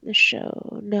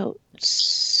show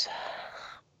notes?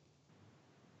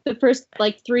 The first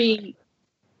three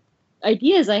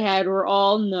ideas I had were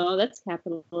all, no, that's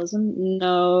capitalism.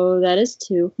 No, that is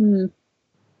too.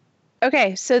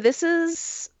 Okay,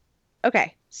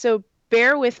 so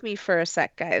bear with me for a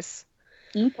sec, guys.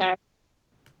 Okay.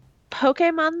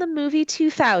 Pokemon the movie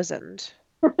 2000.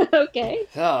 Okay.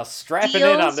 Oh, strapping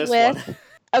in on this one.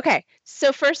 Okay,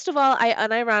 so first of all, I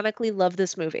unironically love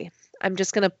this movie. I'm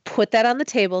just going to put that on the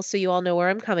table so you all know where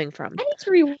I'm coming from. I need to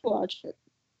rewatch it.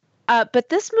 But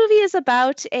this movie is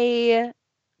about a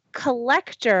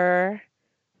collector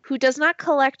who does not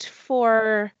collect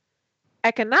for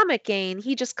economic gain.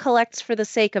 He just collects for the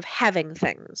sake of having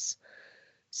things.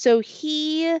 So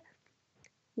he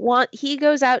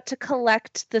goes out to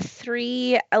collect the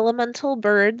 3 elemental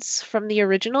birds from the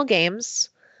original games,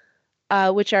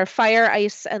 which are fire,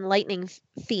 ice, and lightning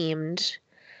themed.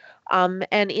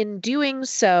 And in doing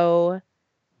so,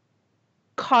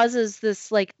 causes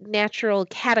this natural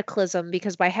cataclysm,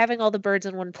 because by having all the birds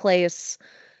in one place,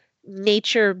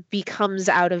 nature becomes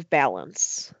out of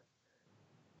balance,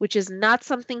 which is not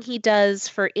something he does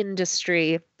for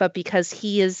industry, but because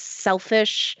he is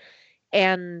selfish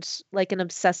and an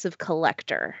obsessive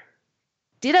collector.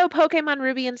 Ditto Pokemon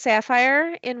Ruby and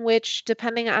Sapphire, in which,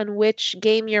 depending on which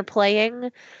game you're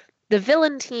playing, the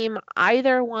villain team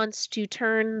either wants to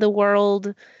turn the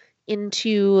world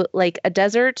into a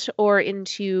desert or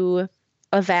into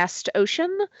a vast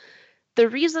ocean. The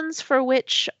reasons for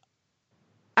which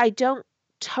I don't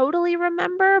totally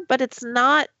remember, but it's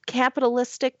not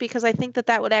capitalistic, because I think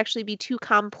that would actually be too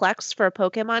complex for a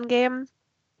Pokemon game.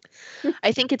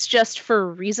 I think it's just for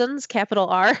reasons, capital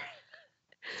R.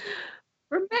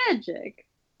 For magic.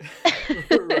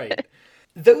 Right.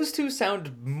 Those two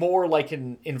sound more like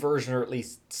an inversion, or at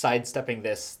least sidestepping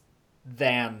this,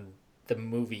 than the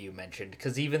movie you mentioned.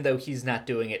 Because even though he's not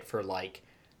doing it for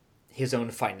his own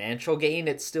financial gain,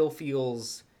 it still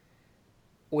feels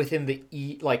within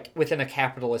within a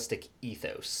capitalistic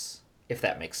ethos, if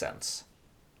that makes sense.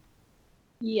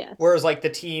 Yes. Whereas the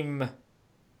team,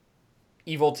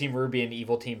 Evil Team Ruby and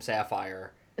Evil Team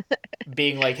Sapphire,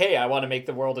 being hey, I want to make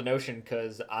the world an ocean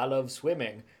because I love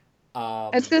swimming.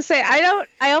 I was gonna say,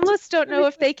 I almost don't know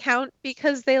if they count,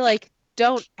 because they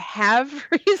don't have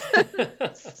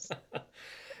reasons.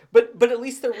 But at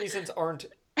least their reasons aren't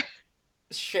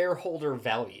shareholder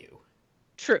value.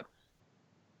 True.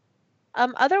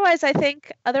 Otherwise I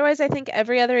think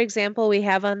every other example we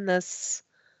have on this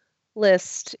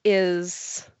list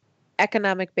is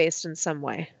economic based in some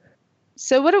way.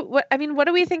 So what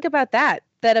do we think about that?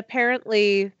 That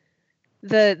apparently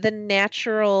the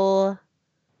natural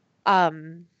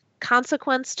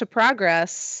consequence to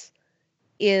progress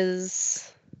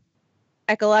is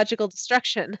ecological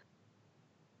destruction.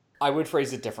 I would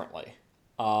phrase it differently.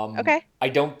 Okay. I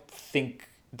don't think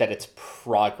that it's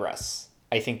progress.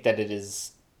 I think that it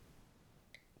is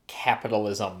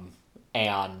capitalism,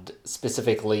 and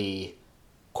specifically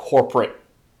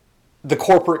the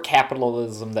corporate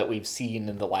capitalism that we've seen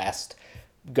in the last,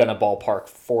 gonna ballpark,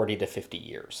 40 to 50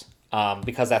 years.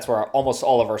 Because that's where almost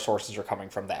all of our sources are coming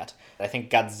from that. I think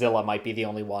Godzilla might be the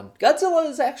only one. Godzilla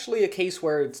is actually a case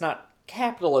where it's not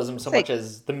capitalism so much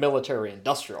as the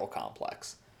military-industrial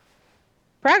complex.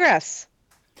 Progress.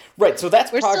 Right, so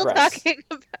that's We're still progress. talking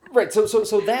about... Right,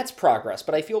 so that's progress,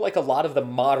 but I feel like a lot of the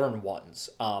modern ones,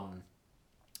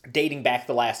 dating back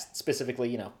the last,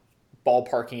 specifically,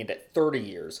 ballparking it at 30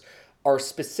 years, are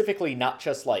specifically not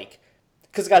just like,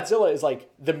 because Godzilla is like,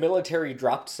 the military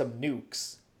dropped some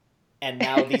nukes, and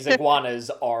now these iguanas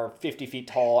are 50 feet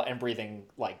tall and breathing,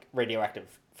 like,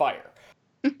 radioactive fire.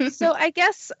 So I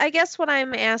guess what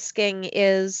I'm asking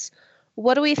is,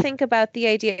 what do we think about the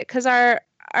idea? Because our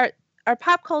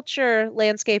pop culture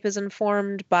landscape is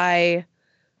informed by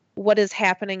what is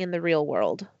happening in the real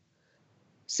world.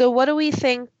 So what do we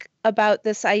think about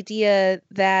this idea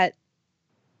that,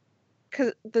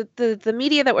 because the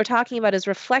media that we're talking about is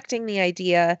reflecting the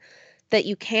idea that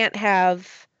you can't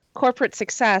have corporate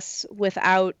success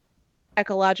without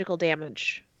ecological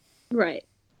damage? Right.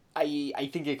 I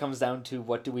think it comes down to,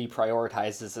 what do we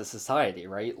prioritize as a society,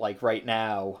 right? Like, right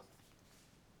now,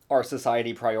 our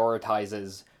society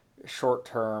prioritizes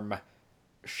short-term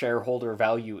shareholder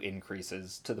value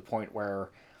increases to the point where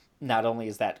not only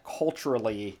is that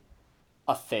culturally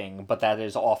a thing, but that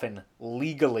is often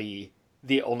legally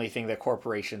the only thing that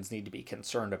corporations need to be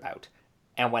concerned about.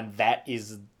 And when that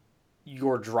is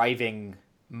your driving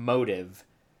motive,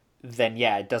 then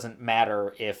yeah, it doesn't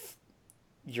matter if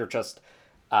you're just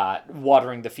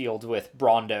watering the field with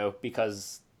Brawndo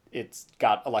because it's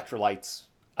got electrolytes,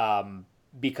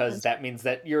 because that means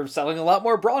that you're selling a lot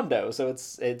more Brawndo, so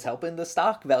it's helping the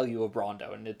stock value of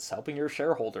Brawndo, and it's helping your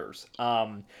shareholders.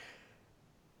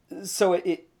 So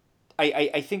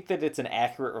I think that it's an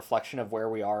accurate reflection of where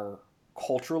we are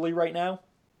culturally right now,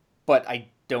 but I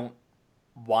don't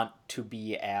want to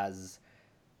be as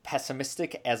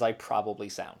pessimistic as I probably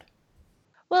sound.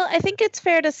 Well, I think it's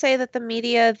fair to say that the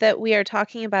media that we are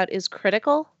talking about is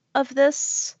critical of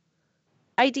this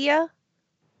idea.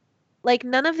 Like,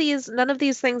 none of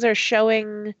these things are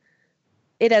showing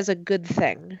it as a good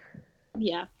thing.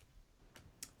 Yeah.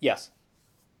 Yes.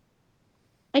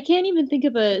 I can't even think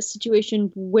of a situation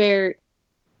where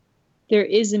there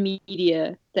is a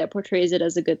media that portrays it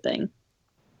as a good thing.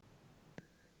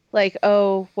 Like,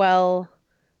 oh, well,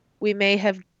 we may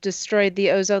have destroyed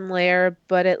the ozone layer,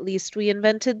 but at least we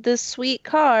invented this sweet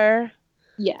car.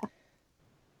 Yeah.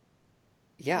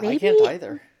 Yeah, Maybe? I can't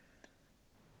either.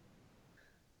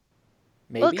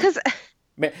 Maybe. Well, because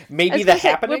maybe the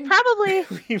happening. We're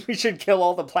probably we should kill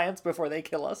all the plants before they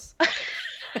kill us.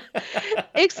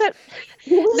 Except,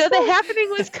 no, the happening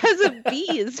was because of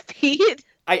bees, Pete.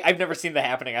 I've never seen the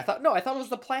happening. I thought it was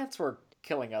the plants were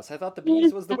killing us. I thought the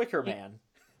bees was the Wicker Man.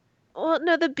 Well,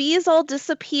 no, the bees all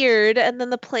disappeared, and then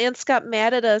the plants got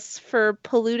mad at us for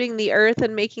polluting the earth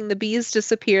and making the bees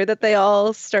disappear, that they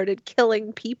all started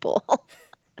killing people.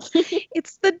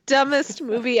 It's the dumbest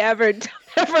movie ever. Don't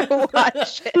ever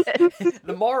watch it.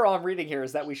 The moral I'm reading here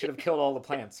is that we should have killed all the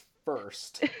plants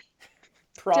first. Did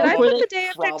I put the day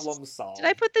after? Problem solved. Did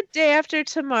I put the day after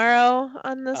tomorrow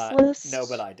on this list? No,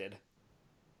 but I did.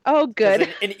 Oh,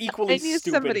 good. An equally I knew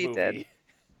stupid somebody movie. did.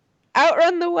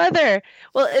 Outrun the weather.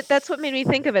 Well, that's what made me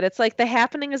think of it. It's like The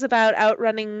Happening is about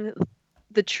outrunning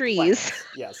the trees. Plants.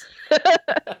 Yes.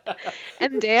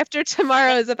 And Day After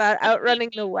Tomorrow is about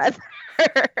outrunning the weather.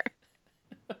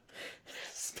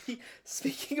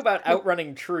 Speaking about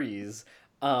outrunning trees,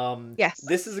 yes,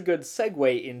 this is a good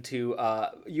segue into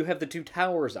you have the two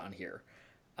towers on here.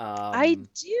 I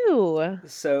do.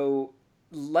 So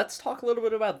let's talk a little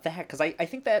bit about that, because I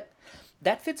think that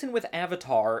fits in with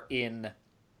Avatar in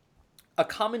a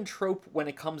common trope when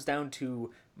it comes down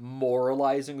to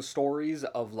moralizing stories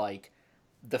of, like,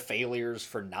 the failures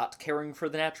for not caring for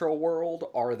the natural world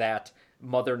are that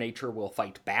Mother Nature will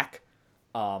fight back.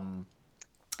 And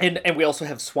we also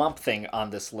have Swamp Thing on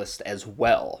this list as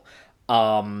well.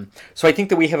 So I think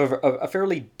that we have a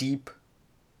fairly deep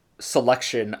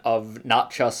selection of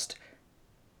not just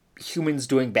humans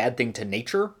doing bad thing to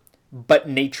nature, but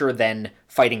nature then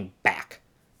fighting back.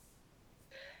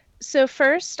 So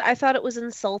first, I thought it was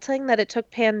insulting that it took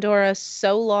Pandora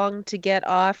so long to get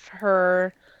off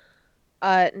her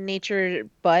nature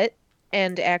butt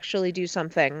and actually do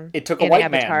something. It took a white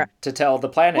Avatar. Man to tell the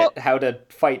planet how to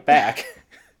fight back.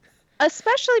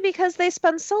 Especially because they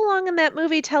spend so long in that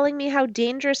movie telling me how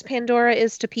dangerous Pandora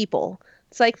is to people.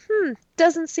 It's like,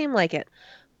 doesn't seem like it.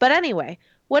 But anyway,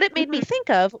 what it made me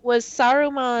think of was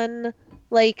Saruman,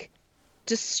 like,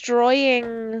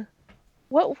 destroying...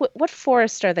 What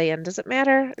forest are they in? Does it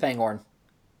matter? Fangorn.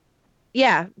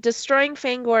 Yeah, destroying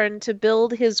Fangorn to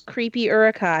build his creepy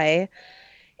Urukai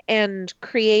and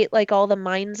create, like, all the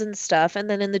mines and stuff. And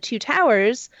then in the two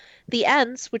towers, the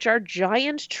Ents, which are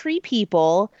giant tree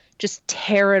people, just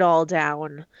tear it all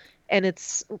down. And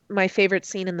it's my favorite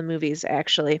scene in the movies,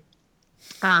 actually.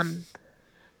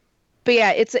 But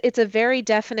yeah, it's a very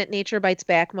definite nature bites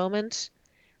back moment.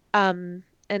 And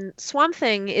Swamp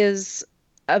Thing is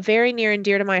a very near and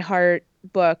dear to my heart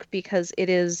book because it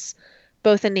is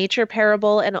both a nature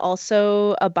parable and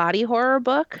also a body horror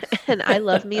book, and I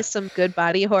love me some good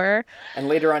body horror. And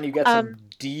later on, you get some Um,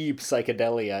 deep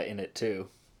psychedelia in it too.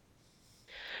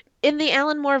 in the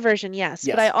Alan Moore version, yes,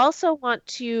 but I Yes. also want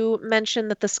to mention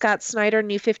that the Scott Snyder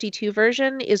New 52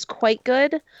 version is quite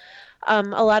good. A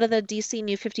lot of the DC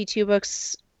New 52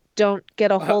 books don't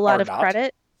get a whole lot Are of not.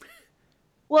 credit.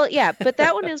 Well, yeah, but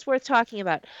that one is worth talking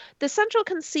about. The central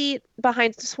conceit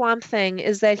behind Swamp Thing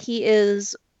is that he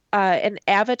is an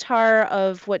avatar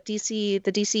of what the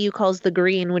DCU calls the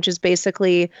Green, which is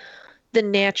basically the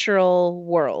natural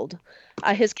world.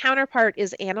 His counterpart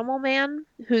is Animal Man,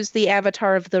 who's the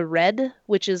avatar of the Red,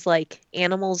 which is like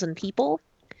animals and people.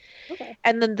 Okay.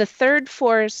 And then the third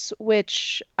force,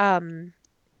 which Alan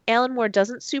Moore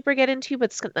doesn't super get into,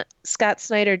 but Scott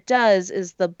Snyder does,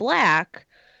 is the Black,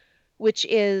 which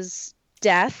is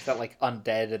Is that death. like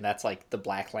undead and that's like the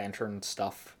Black Lantern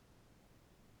stuff?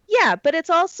 Yeah, but it's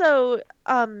also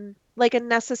like a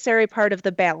necessary part of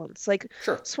the balance. Like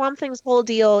Sure. Swamp Thing's whole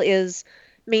deal is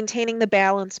maintaining the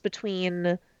balance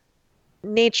between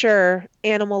nature,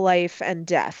 animal life, and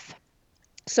death.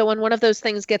 So when one of those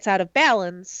things gets out of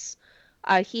balance,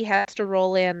 he has to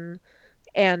roll in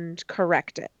and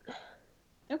correct it.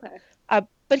 Okay.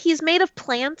 But he's made of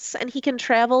plants and he can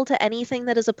travel to anything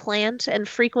that is a plant. And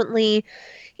frequently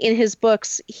in his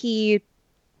books, he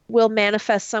will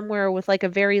manifest somewhere with like a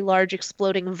very large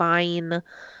exploding vine.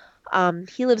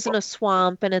 He lives in a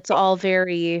swamp and it's all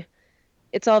very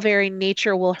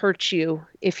nature will hurt you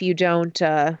if you don't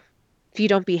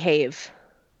behave.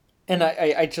 And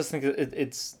I just think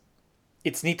it's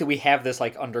neat that we have this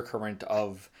like undercurrent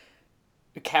of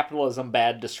capitalism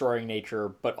bad, destroying nature,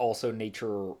 but also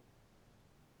nature,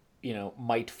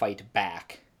 might fight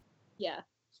back, Yeah.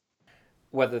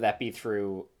 whether that be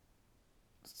through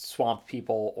swamp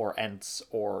people or ents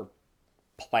or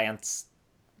plants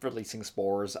releasing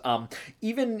spores.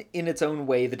 Even in its own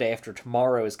way, The Day After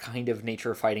Tomorrow is kind of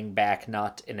nature fighting back,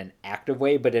 not in an active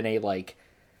way, but in a like,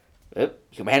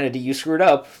 humanity, you screwed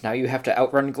up. Now you have to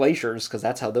outrun glaciers because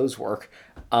that's how those work.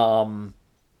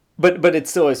 But it's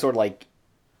still a sort of like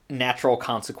natural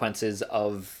consequences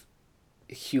of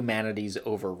humanity's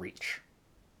overreach.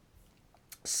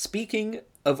 Speaking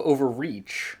of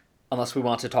overreach, unless we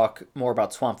want to talk more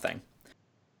about Swamp Thing.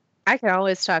 I can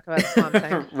always talk about Swamp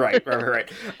Thing.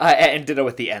 right. And ditto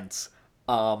with the ents.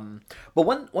 But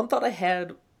one thought I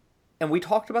had, and we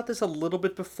talked about this a little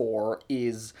bit before,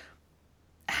 is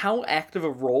how active a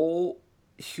role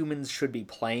humans should be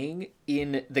playing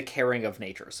in the caring of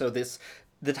nature. So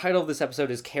the title of this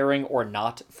episode is Caring or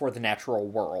Not for the Natural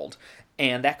World.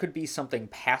 And that could be something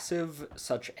passive,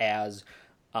 such as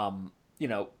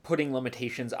putting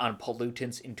limitations on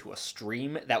pollutants into a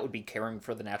stream. That would be caring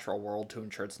for the natural world to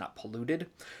ensure it's not polluted.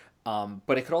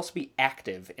 But it could also be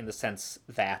active in the sense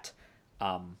that,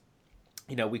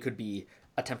 we could be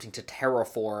attempting to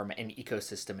terraform an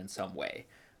ecosystem in some way.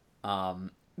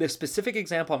 The specific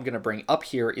example I'm going to bring up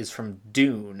here is from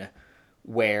Dune,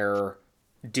 where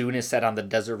Dune is set on the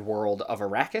desert world of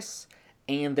Arrakis,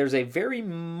 and there's a very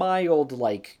mild,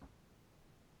 like,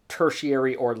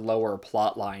 tertiary or lower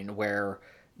plot line where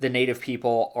the native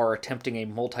people are attempting a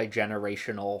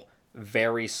multi-generational,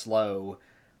 very slow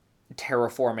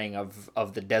terraforming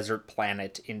of the desert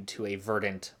planet into a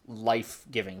verdant,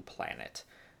 life-giving planet.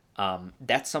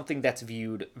 That's something that's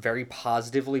viewed very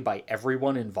positively by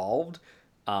everyone involved.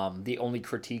 The only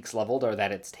critiques leveled are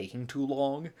that it's taking too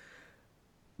long.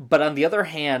 But on the other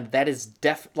hand, that is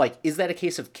is that a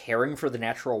case of caring for the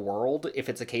natural world? If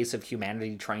it's a case of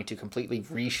humanity trying to completely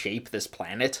reshape this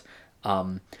planet,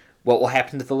 what will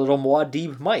happen to the little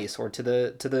Muad'Dib mice or to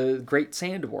the great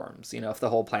sandworms? If the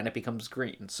whole planet becomes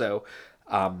green. So,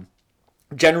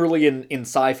 generally in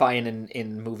sci-fi and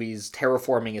in movies,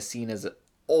 terraforming is seen as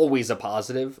always a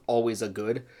positive, always a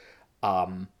good.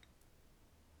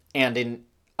 And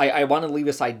I want to leave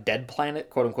aside dead planet,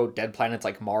 quote unquote dead planets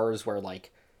like Mars, where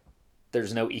like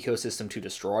there's no ecosystem to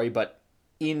destroy, but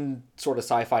in sort of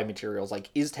sci-fi materials, like,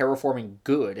 is terraforming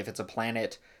good if it's a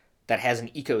planet that has an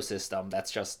ecosystem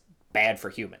that's just bad for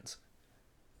humans?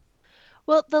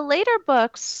 Well, the later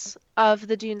books of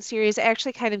the Dune series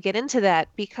actually kind of get into that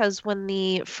because when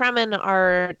the Fremen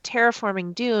are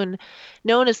terraforming Dune,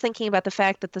 no one is thinking about the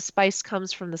fact that the spice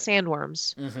comes from the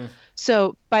sandworms. Mm-hmm.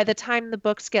 So by the time the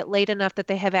books get late enough that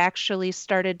they have actually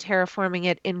started terraforming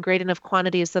it in great enough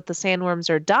quantities that the sandworms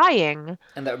are dying,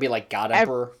 And that would be like God ev-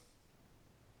 Emperor.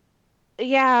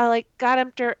 yeah, like God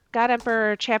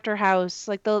Emperor Chapter House,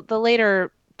 like the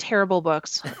later terrible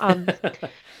books.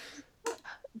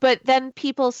 But then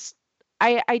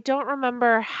I don't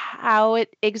remember how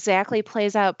it exactly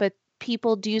plays out, but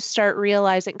people do start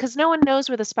realizing, because no one knows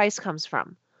where the spice comes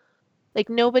from. Like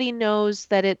nobody knows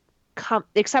that it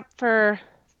except for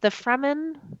the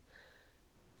Fremen.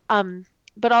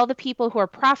 But all the people who are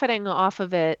profiting off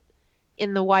of it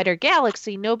in the wider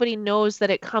galaxy, nobody knows that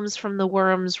it comes from the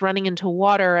worms running into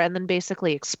water and then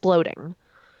basically exploding.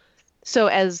 So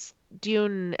as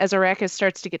Arrakis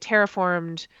starts to get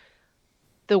terraformed,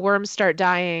 the worms start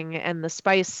dying and the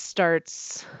spice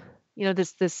starts,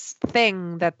 this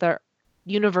thing that the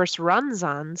universe runs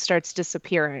on starts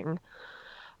disappearing.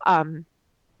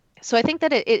 So I think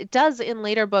that it does in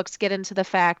later books get into the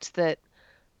fact that,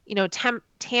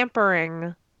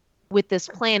 tampering with this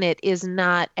planet is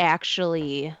not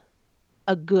actually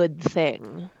a good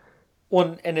thing.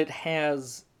 One, and it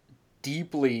has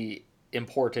deeply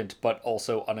important but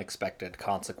also unexpected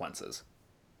consequences.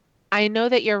 I know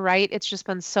that you're right. It's just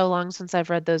been so long since I've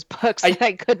read those books that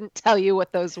I couldn't tell you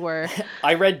what those were.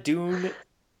 I read Dune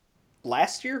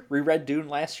reread Dune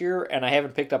last year, and I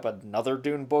haven't picked up another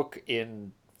Dune book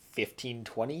in 15,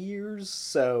 20 years,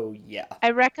 so yeah.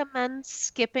 I recommend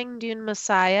skipping Dune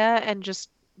Messiah and just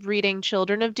reading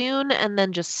Children of Dune and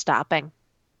then just stopping.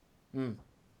 Or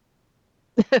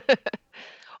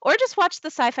just watch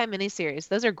the sci-fi miniseries.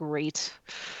 Those are great.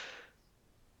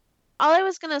 All I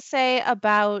was going to say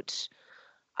about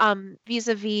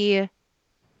vis-a-vis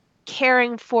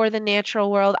caring for the natural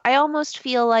world, I almost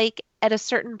feel like at a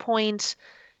certain point,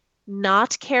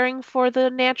 not caring for the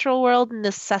natural world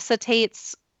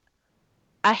necessitates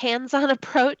a hands-on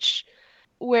approach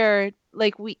where,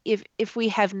 like, if we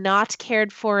have not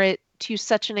cared for it to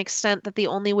such an extent that the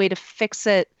only way to fix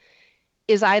it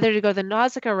is either to go the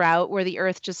Nausicaa route where the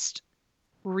Earth just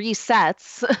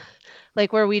resets,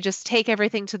 like where we just take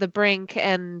everything to the brink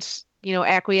and,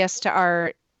 acquiesce to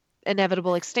our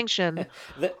inevitable extinction.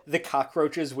 The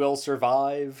cockroaches will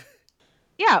survive.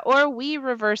 Yeah, or we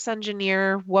reverse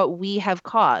engineer what we have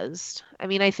caused. I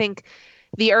mean, I think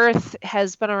the Earth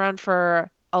has been around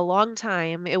for a long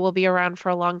time. It will be around for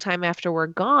a long time after we're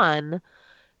gone.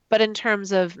 But in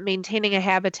terms of maintaining a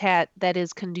habitat that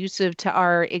is conducive to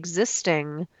our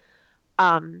existing,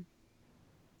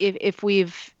 if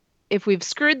we've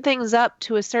screwed things up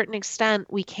to a certain extent,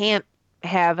 we can't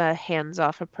have a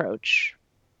hands-off approach.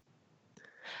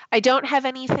 I don't have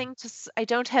any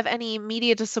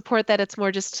media to support that. It's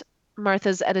more just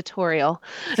Martha's editorial.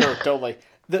 Sure, totally.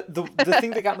 The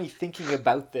thing that got me thinking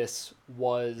about this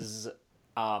was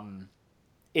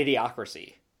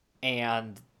Idiocracy,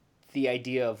 and the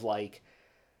idea of, like,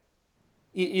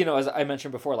 as I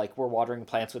mentioned before, like, we're watering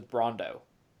plants with Brawndo.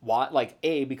 Why? Like,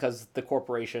 because the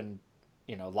corporation,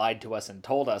 lied to us and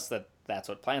told us that that's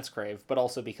what plants crave, but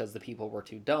also because the people were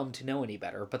too dumb to know any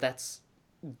better. But that's,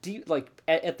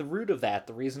 at the root of that,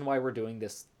 the reason why we're doing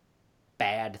this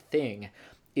bad thing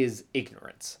is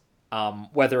ignorance.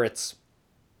 Whether it's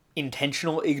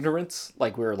intentional ignorance,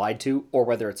 like we were lied to, or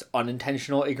whether it's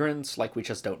unintentional ignorance, like we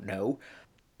just don't know.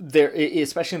 There,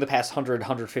 especially in the past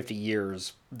 150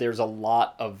 years, there's a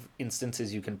lot of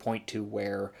instances you can point to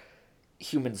where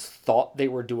humans thought they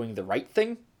were doing the right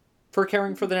thing for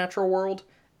caring for the natural world,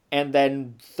 and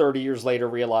then 30 years later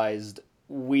realized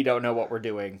we don't know what we're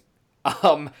doing.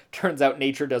 Turns out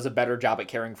nature does a better job at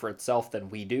caring for itself than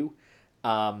we do.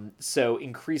 So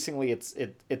increasingly, it's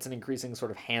an increasing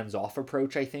sort of hands-off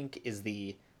approach, I think, is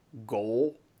the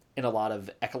goal in a lot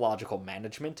of ecological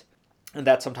management. And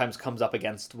that sometimes comes up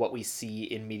against what we see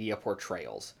in media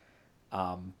portrayals.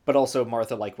 But also,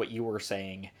 Martha, like what you were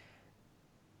saying,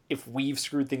 if we've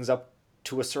screwed things up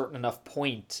to a certain enough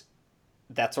point,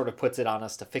 that sort of puts it on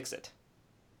us to fix it.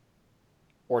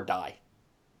 Or die.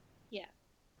 Yeah.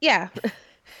 Yeah.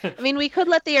 I mean, we could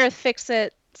let the Earth fix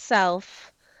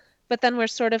itself, but then we're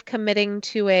sort of committing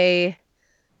to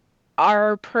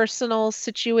our personal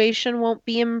situation won't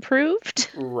be improved.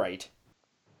 Right.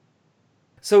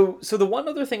 So the one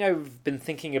other thing I've been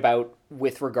thinking about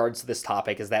with regards to this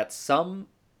topic is that some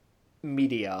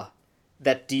media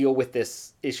that deal with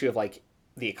this issue of, like,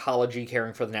 the ecology,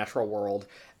 caring for the natural world,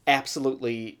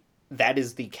 absolutely, that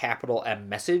is the capital M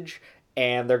message,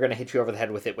 and they're going to hit you over the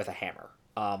head with it with a hammer.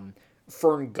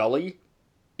 Fern Gully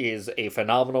is a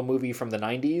phenomenal movie from the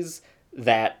 90s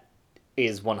that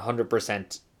is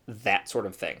 100% that sort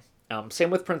of thing.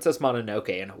 Same with Princess Mononoke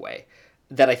in a way,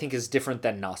 that I think is different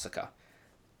than Nausicaa.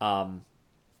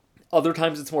 Other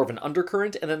times it's more of an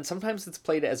undercurrent, and then sometimes it's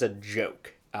played as a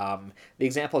joke. The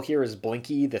example here is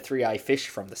Blinky, the three-eye fish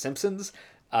from The Simpsons,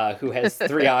 who has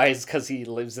three eyes because he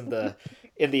lives in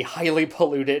the highly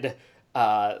polluted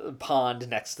pond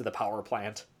next to the power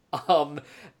plant.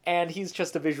 And he's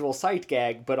just a visual sight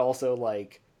gag, but also,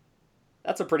 like,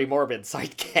 that's a pretty morbid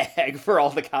sight gag for all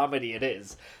the comedy it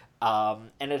is. And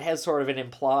it has sort of an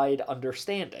implied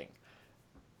understanding.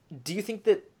 Do you think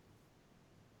that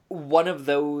one of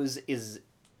those is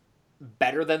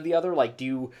better than the other? Like,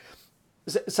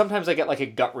 sometimes I get, like, a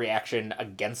gut reaction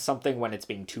against something when it's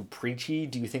being too preachy.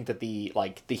 Do you think that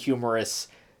the humorous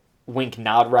wink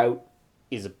nod route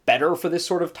is better for this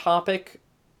sort of topic,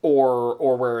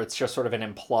 or where it's just sort of an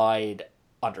implied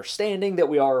understanding that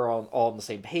we are all on the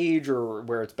same page, or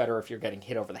where it's better if you're getting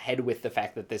hit over the head with the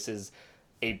fact that this is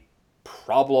a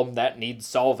problem that needs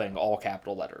solving, all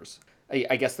capital letters?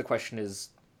 I guess the question is,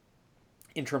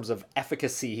 in terms of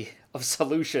efficacy of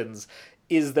solutions,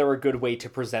 is there a good way to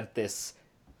present this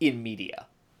in media?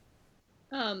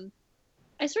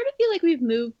 I sort of feel like we've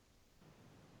moved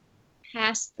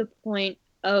past the point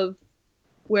of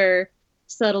where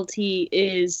subtlety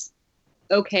is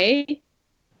okay.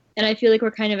 And I feel like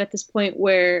we're kind of at this point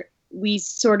where we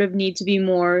sort of need to be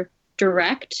more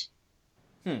direct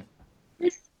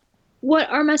with what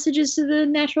our message is to the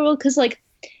natural world. Because, like,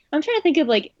 I'm trying to think of,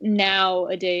 like,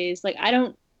 nowadays, like, I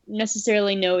don't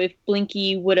necessarily know if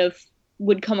Blinky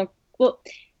would come, well,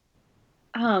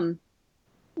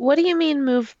 what do you mean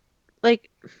move, like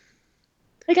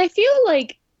I feel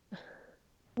like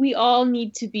we all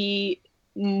need to be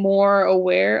more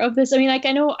aware of this. I mean, like,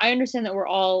 I understand that we're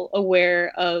all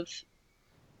aware of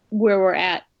where we're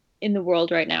at in the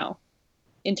world right now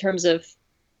in terms of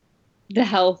the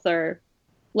health or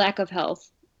lack of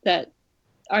health that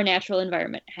our natural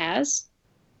environment has.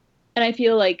 And I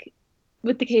feel like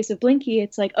with the case of Blinky,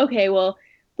 it's like, okay, well,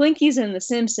 Blinky's in The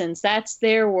Simpsons. That's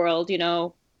their world,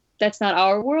 that's not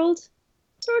our world,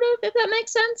 sort of, if that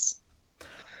makes sense.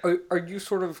 Are you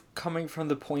sort of coming from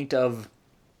the point of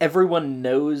everyone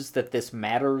knows that this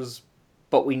matters,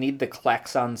 but we need the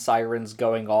klaxon sirens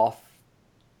going off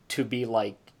to be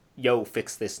like, yo,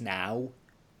 fix this now?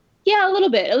 Yeah, a little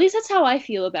bit. At least that's how I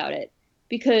feel about it.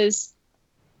 Because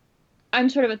I'm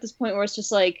sort of at this point where it's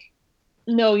just like,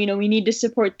 no, we need to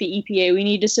support the EPA. We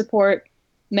need to support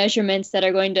measurements that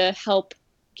are going to help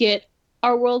get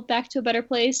our world back to a better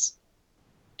place.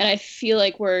 And I feel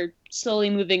like we're slowly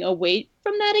moving away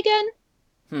from that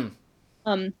again.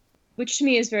 Which to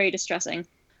me is very distressing.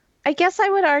 I guess I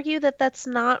would argue that that's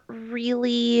not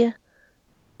really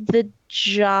the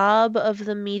job of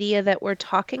the media that we're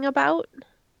talking about.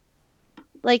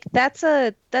 Like, that's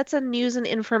a news and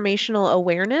informational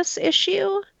awareness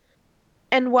issue.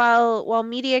 And while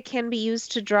media can be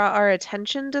used to draw our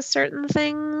attention to certain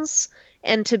things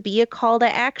and to be a call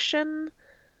to action,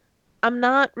 I'm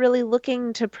not really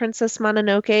looking to Princess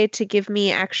Mononoke to give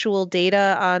me actual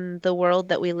data on the world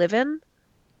that we live in.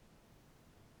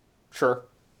 Sure.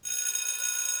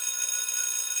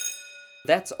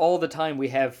 That's all the time we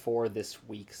have for this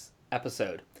week's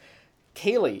episode.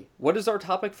 Kaylee, what is our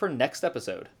topic for next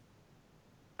episode?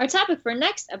 Our topic for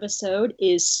next episode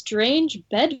is Strange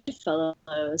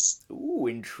Bedfellows. Ooh,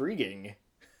 intriguing.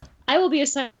 I will be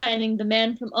assigning The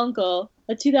Man from U.N.C.L.E.,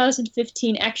 a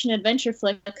 2015 action-adventure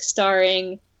flick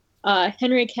starring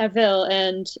Henry Cavill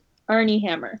and Armie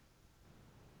Hammer.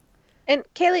 And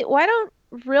Kaylee,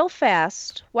 real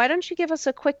fast, why don't you give us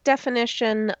a quick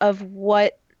definition of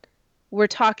what we're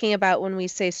talking about when we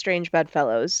say Strange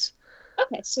Bedfellows?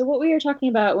 Okay, so what we are talking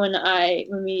about when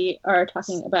we are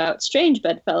talking about Strange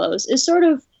Bedfellows is sort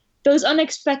of those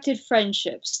unexpected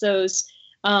friendships, those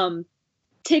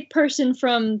take person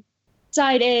from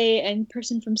side A and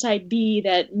person from side B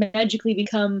that magically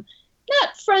become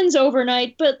not friends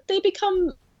overnight, but they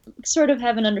become sort of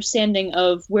have an understanding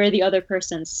of where the other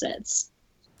person sits.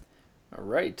 All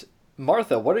right.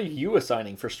 Martha, what are you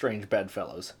assigning for Strange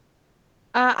Bedfellows?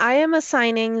 I am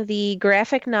assigning the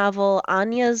graphic novel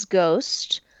Anya's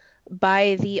Ghost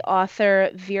by the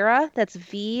author Vera, that's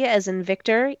V as in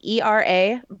Victor,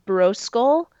 E-R-A,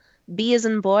 Broskol, B as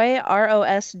in boy,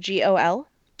 R-O-S-G-O-L.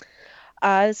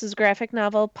 This is a graphic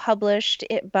novel published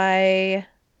by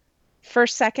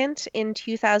First Second in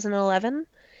 2011.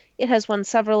 It has won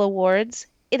several awards.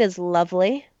 It is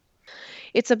lovely.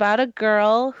 It's about a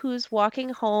girl who's walking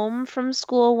home from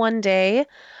school one day,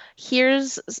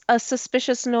 hears a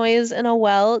suspicious noise in a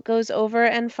well, goes over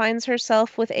and finds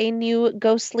herself with a new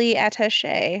ghostly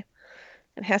attaché,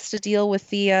 and has to deal with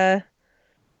the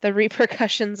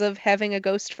repercussions of having a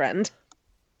ghost friend.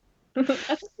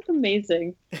 That's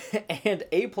amazing. And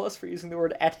A+ for using the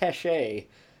word attaché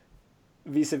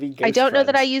vis-a-vis ghost I don't know friends.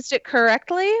 that I used it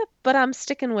correctly, but I'm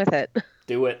sticking with it.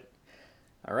 Do it.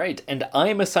 All right, and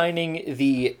I'm assigning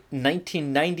the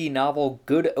 1990 novel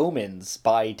Good Omens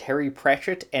by Terry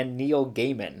Pratchett and Neil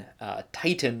Gaiman,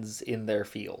 titans in their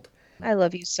field. I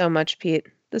love you so much, Pete.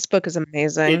 This book is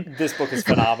amazing. This book is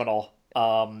phenomenal.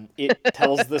 It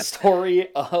tells the story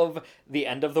of the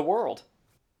end of the world.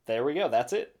 There we go,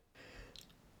 that's it.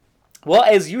 Well,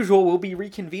 as usual, we'll be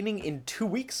reconvening in 2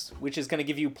 weeks, which is going to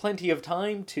give you plenty of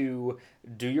time to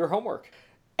do your homework.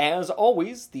 As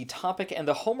always, the topic and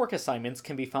the homework assignments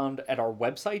can be found at our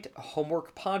website,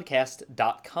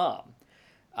 homeworkpodcast.com.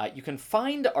 You can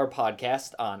find our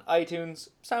podcast on iTunes,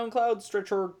 SoundCloud,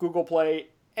 Stitcher, Google Play,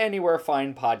 anywhere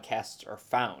fine podcasts are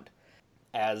found.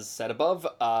 As said above,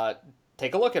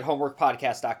 take a look at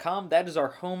homeworkpodcast.com. That is our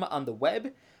home on the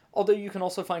web, although you can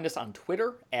also find us on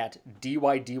Twitter at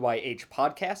DYDYH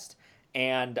Podcast,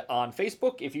 and on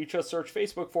Facebook if you just search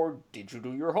Facebook for Did You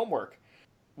Do Your Homework?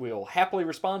 We'll happily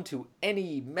respond to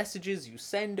any messages you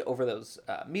send over those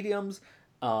mediums.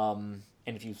 And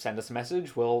if you send us a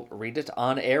message, we'll read it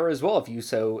on air as well if you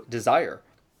so desire.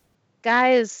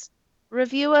 Guys,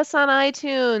 review us on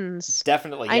iTunes.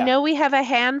 Definitely, yeah. I know we have a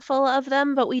handful of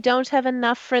them, but we don't have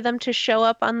enough for them to show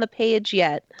up on the page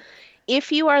yet.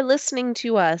 If you are listening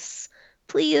to us,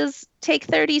 please take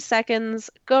 30 seconds,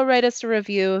 go write us a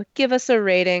review, give us a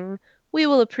rating. We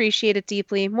will appreciate it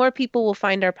deeply. More people will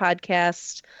find our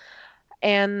podcast.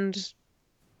 And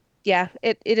yeah,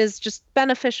 it is just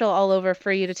beneficial all over for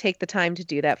you to take the time to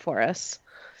do that for us.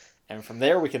 And from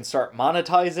there, we can start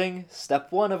monetizing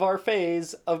step 1 of our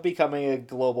phase of becoming a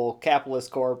global capitalist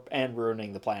corp and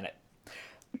ruining the planet.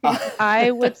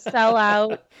 I would sell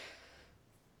out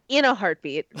in a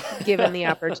heartbeat, given the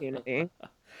opportunity.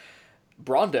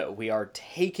 Brondo, we are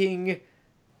taking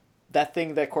that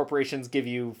thing that corporations give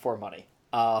you for money.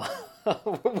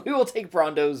 We will take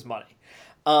Brondo's money.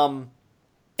 Kawa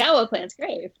plant's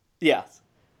great. Yes.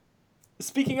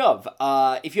 Speaking of,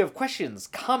 if you have questions,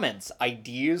 comments,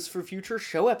 ideas for future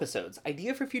show episodes,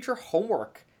 idea for future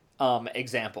homework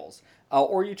examples,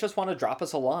 or you just want to drop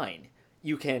us a line,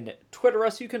 you can Twitter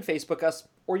us, you can Facebook us,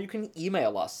 or you can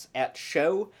email us at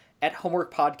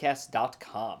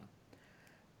show@homeworkpodcast.com.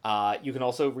 You can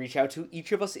also reach out to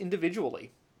each of us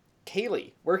individually.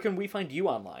 Kaylee, where can we find you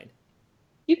online?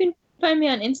 You can find me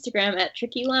on Instagram at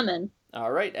Tricky Lemon.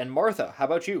 All right, and Martha, how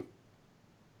about you?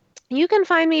 You can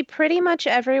find me pretty much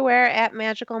everywhere at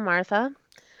Magical Martha.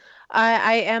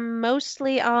 I am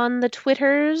mostly on the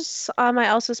Twitters. I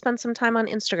also spend some time on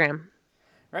Instagram.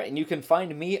 All right, and you can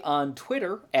find me on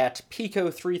Twitter at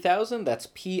Pico3000. That's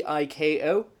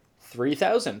Piko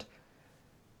 3000.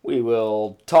 We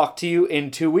will talk to you in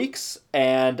 2 weeks,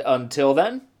 and until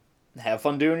then, have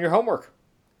fun doing your homework.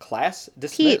 Class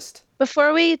dismissed. Pete,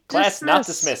 before we Class not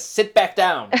dismissed. Sit back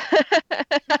down.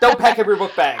 Don't pack up your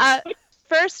book bags.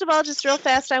 First of all, just real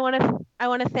fast, I want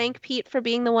to thank Pete for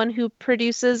being the one who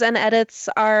produces and edits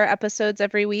our episodes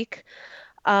every week.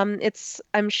 It's,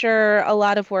 I'm sure, a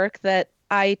lot of work that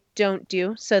I don't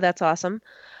do, so that's awesome.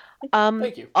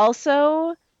 Thank you.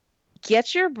 Also,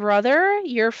 get your brother,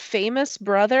 your famous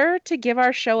brother, to give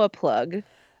our show a plug.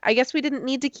 I guess we didn't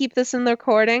need to keep this in the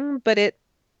recording, but it...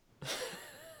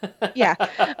 Yeah.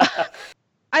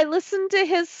 I listened to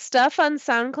his stuff on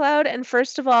SoundCloud, and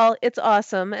first of all, it's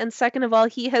awesome. And second of all,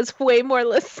 he has way more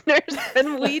listeners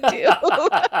than we do.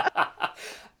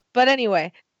 But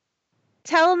anyway,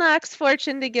 tell Knox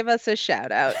Fortune to give us a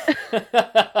shout out.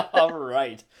 All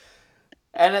right.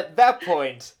 And at that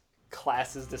point,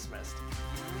 class is dismissed.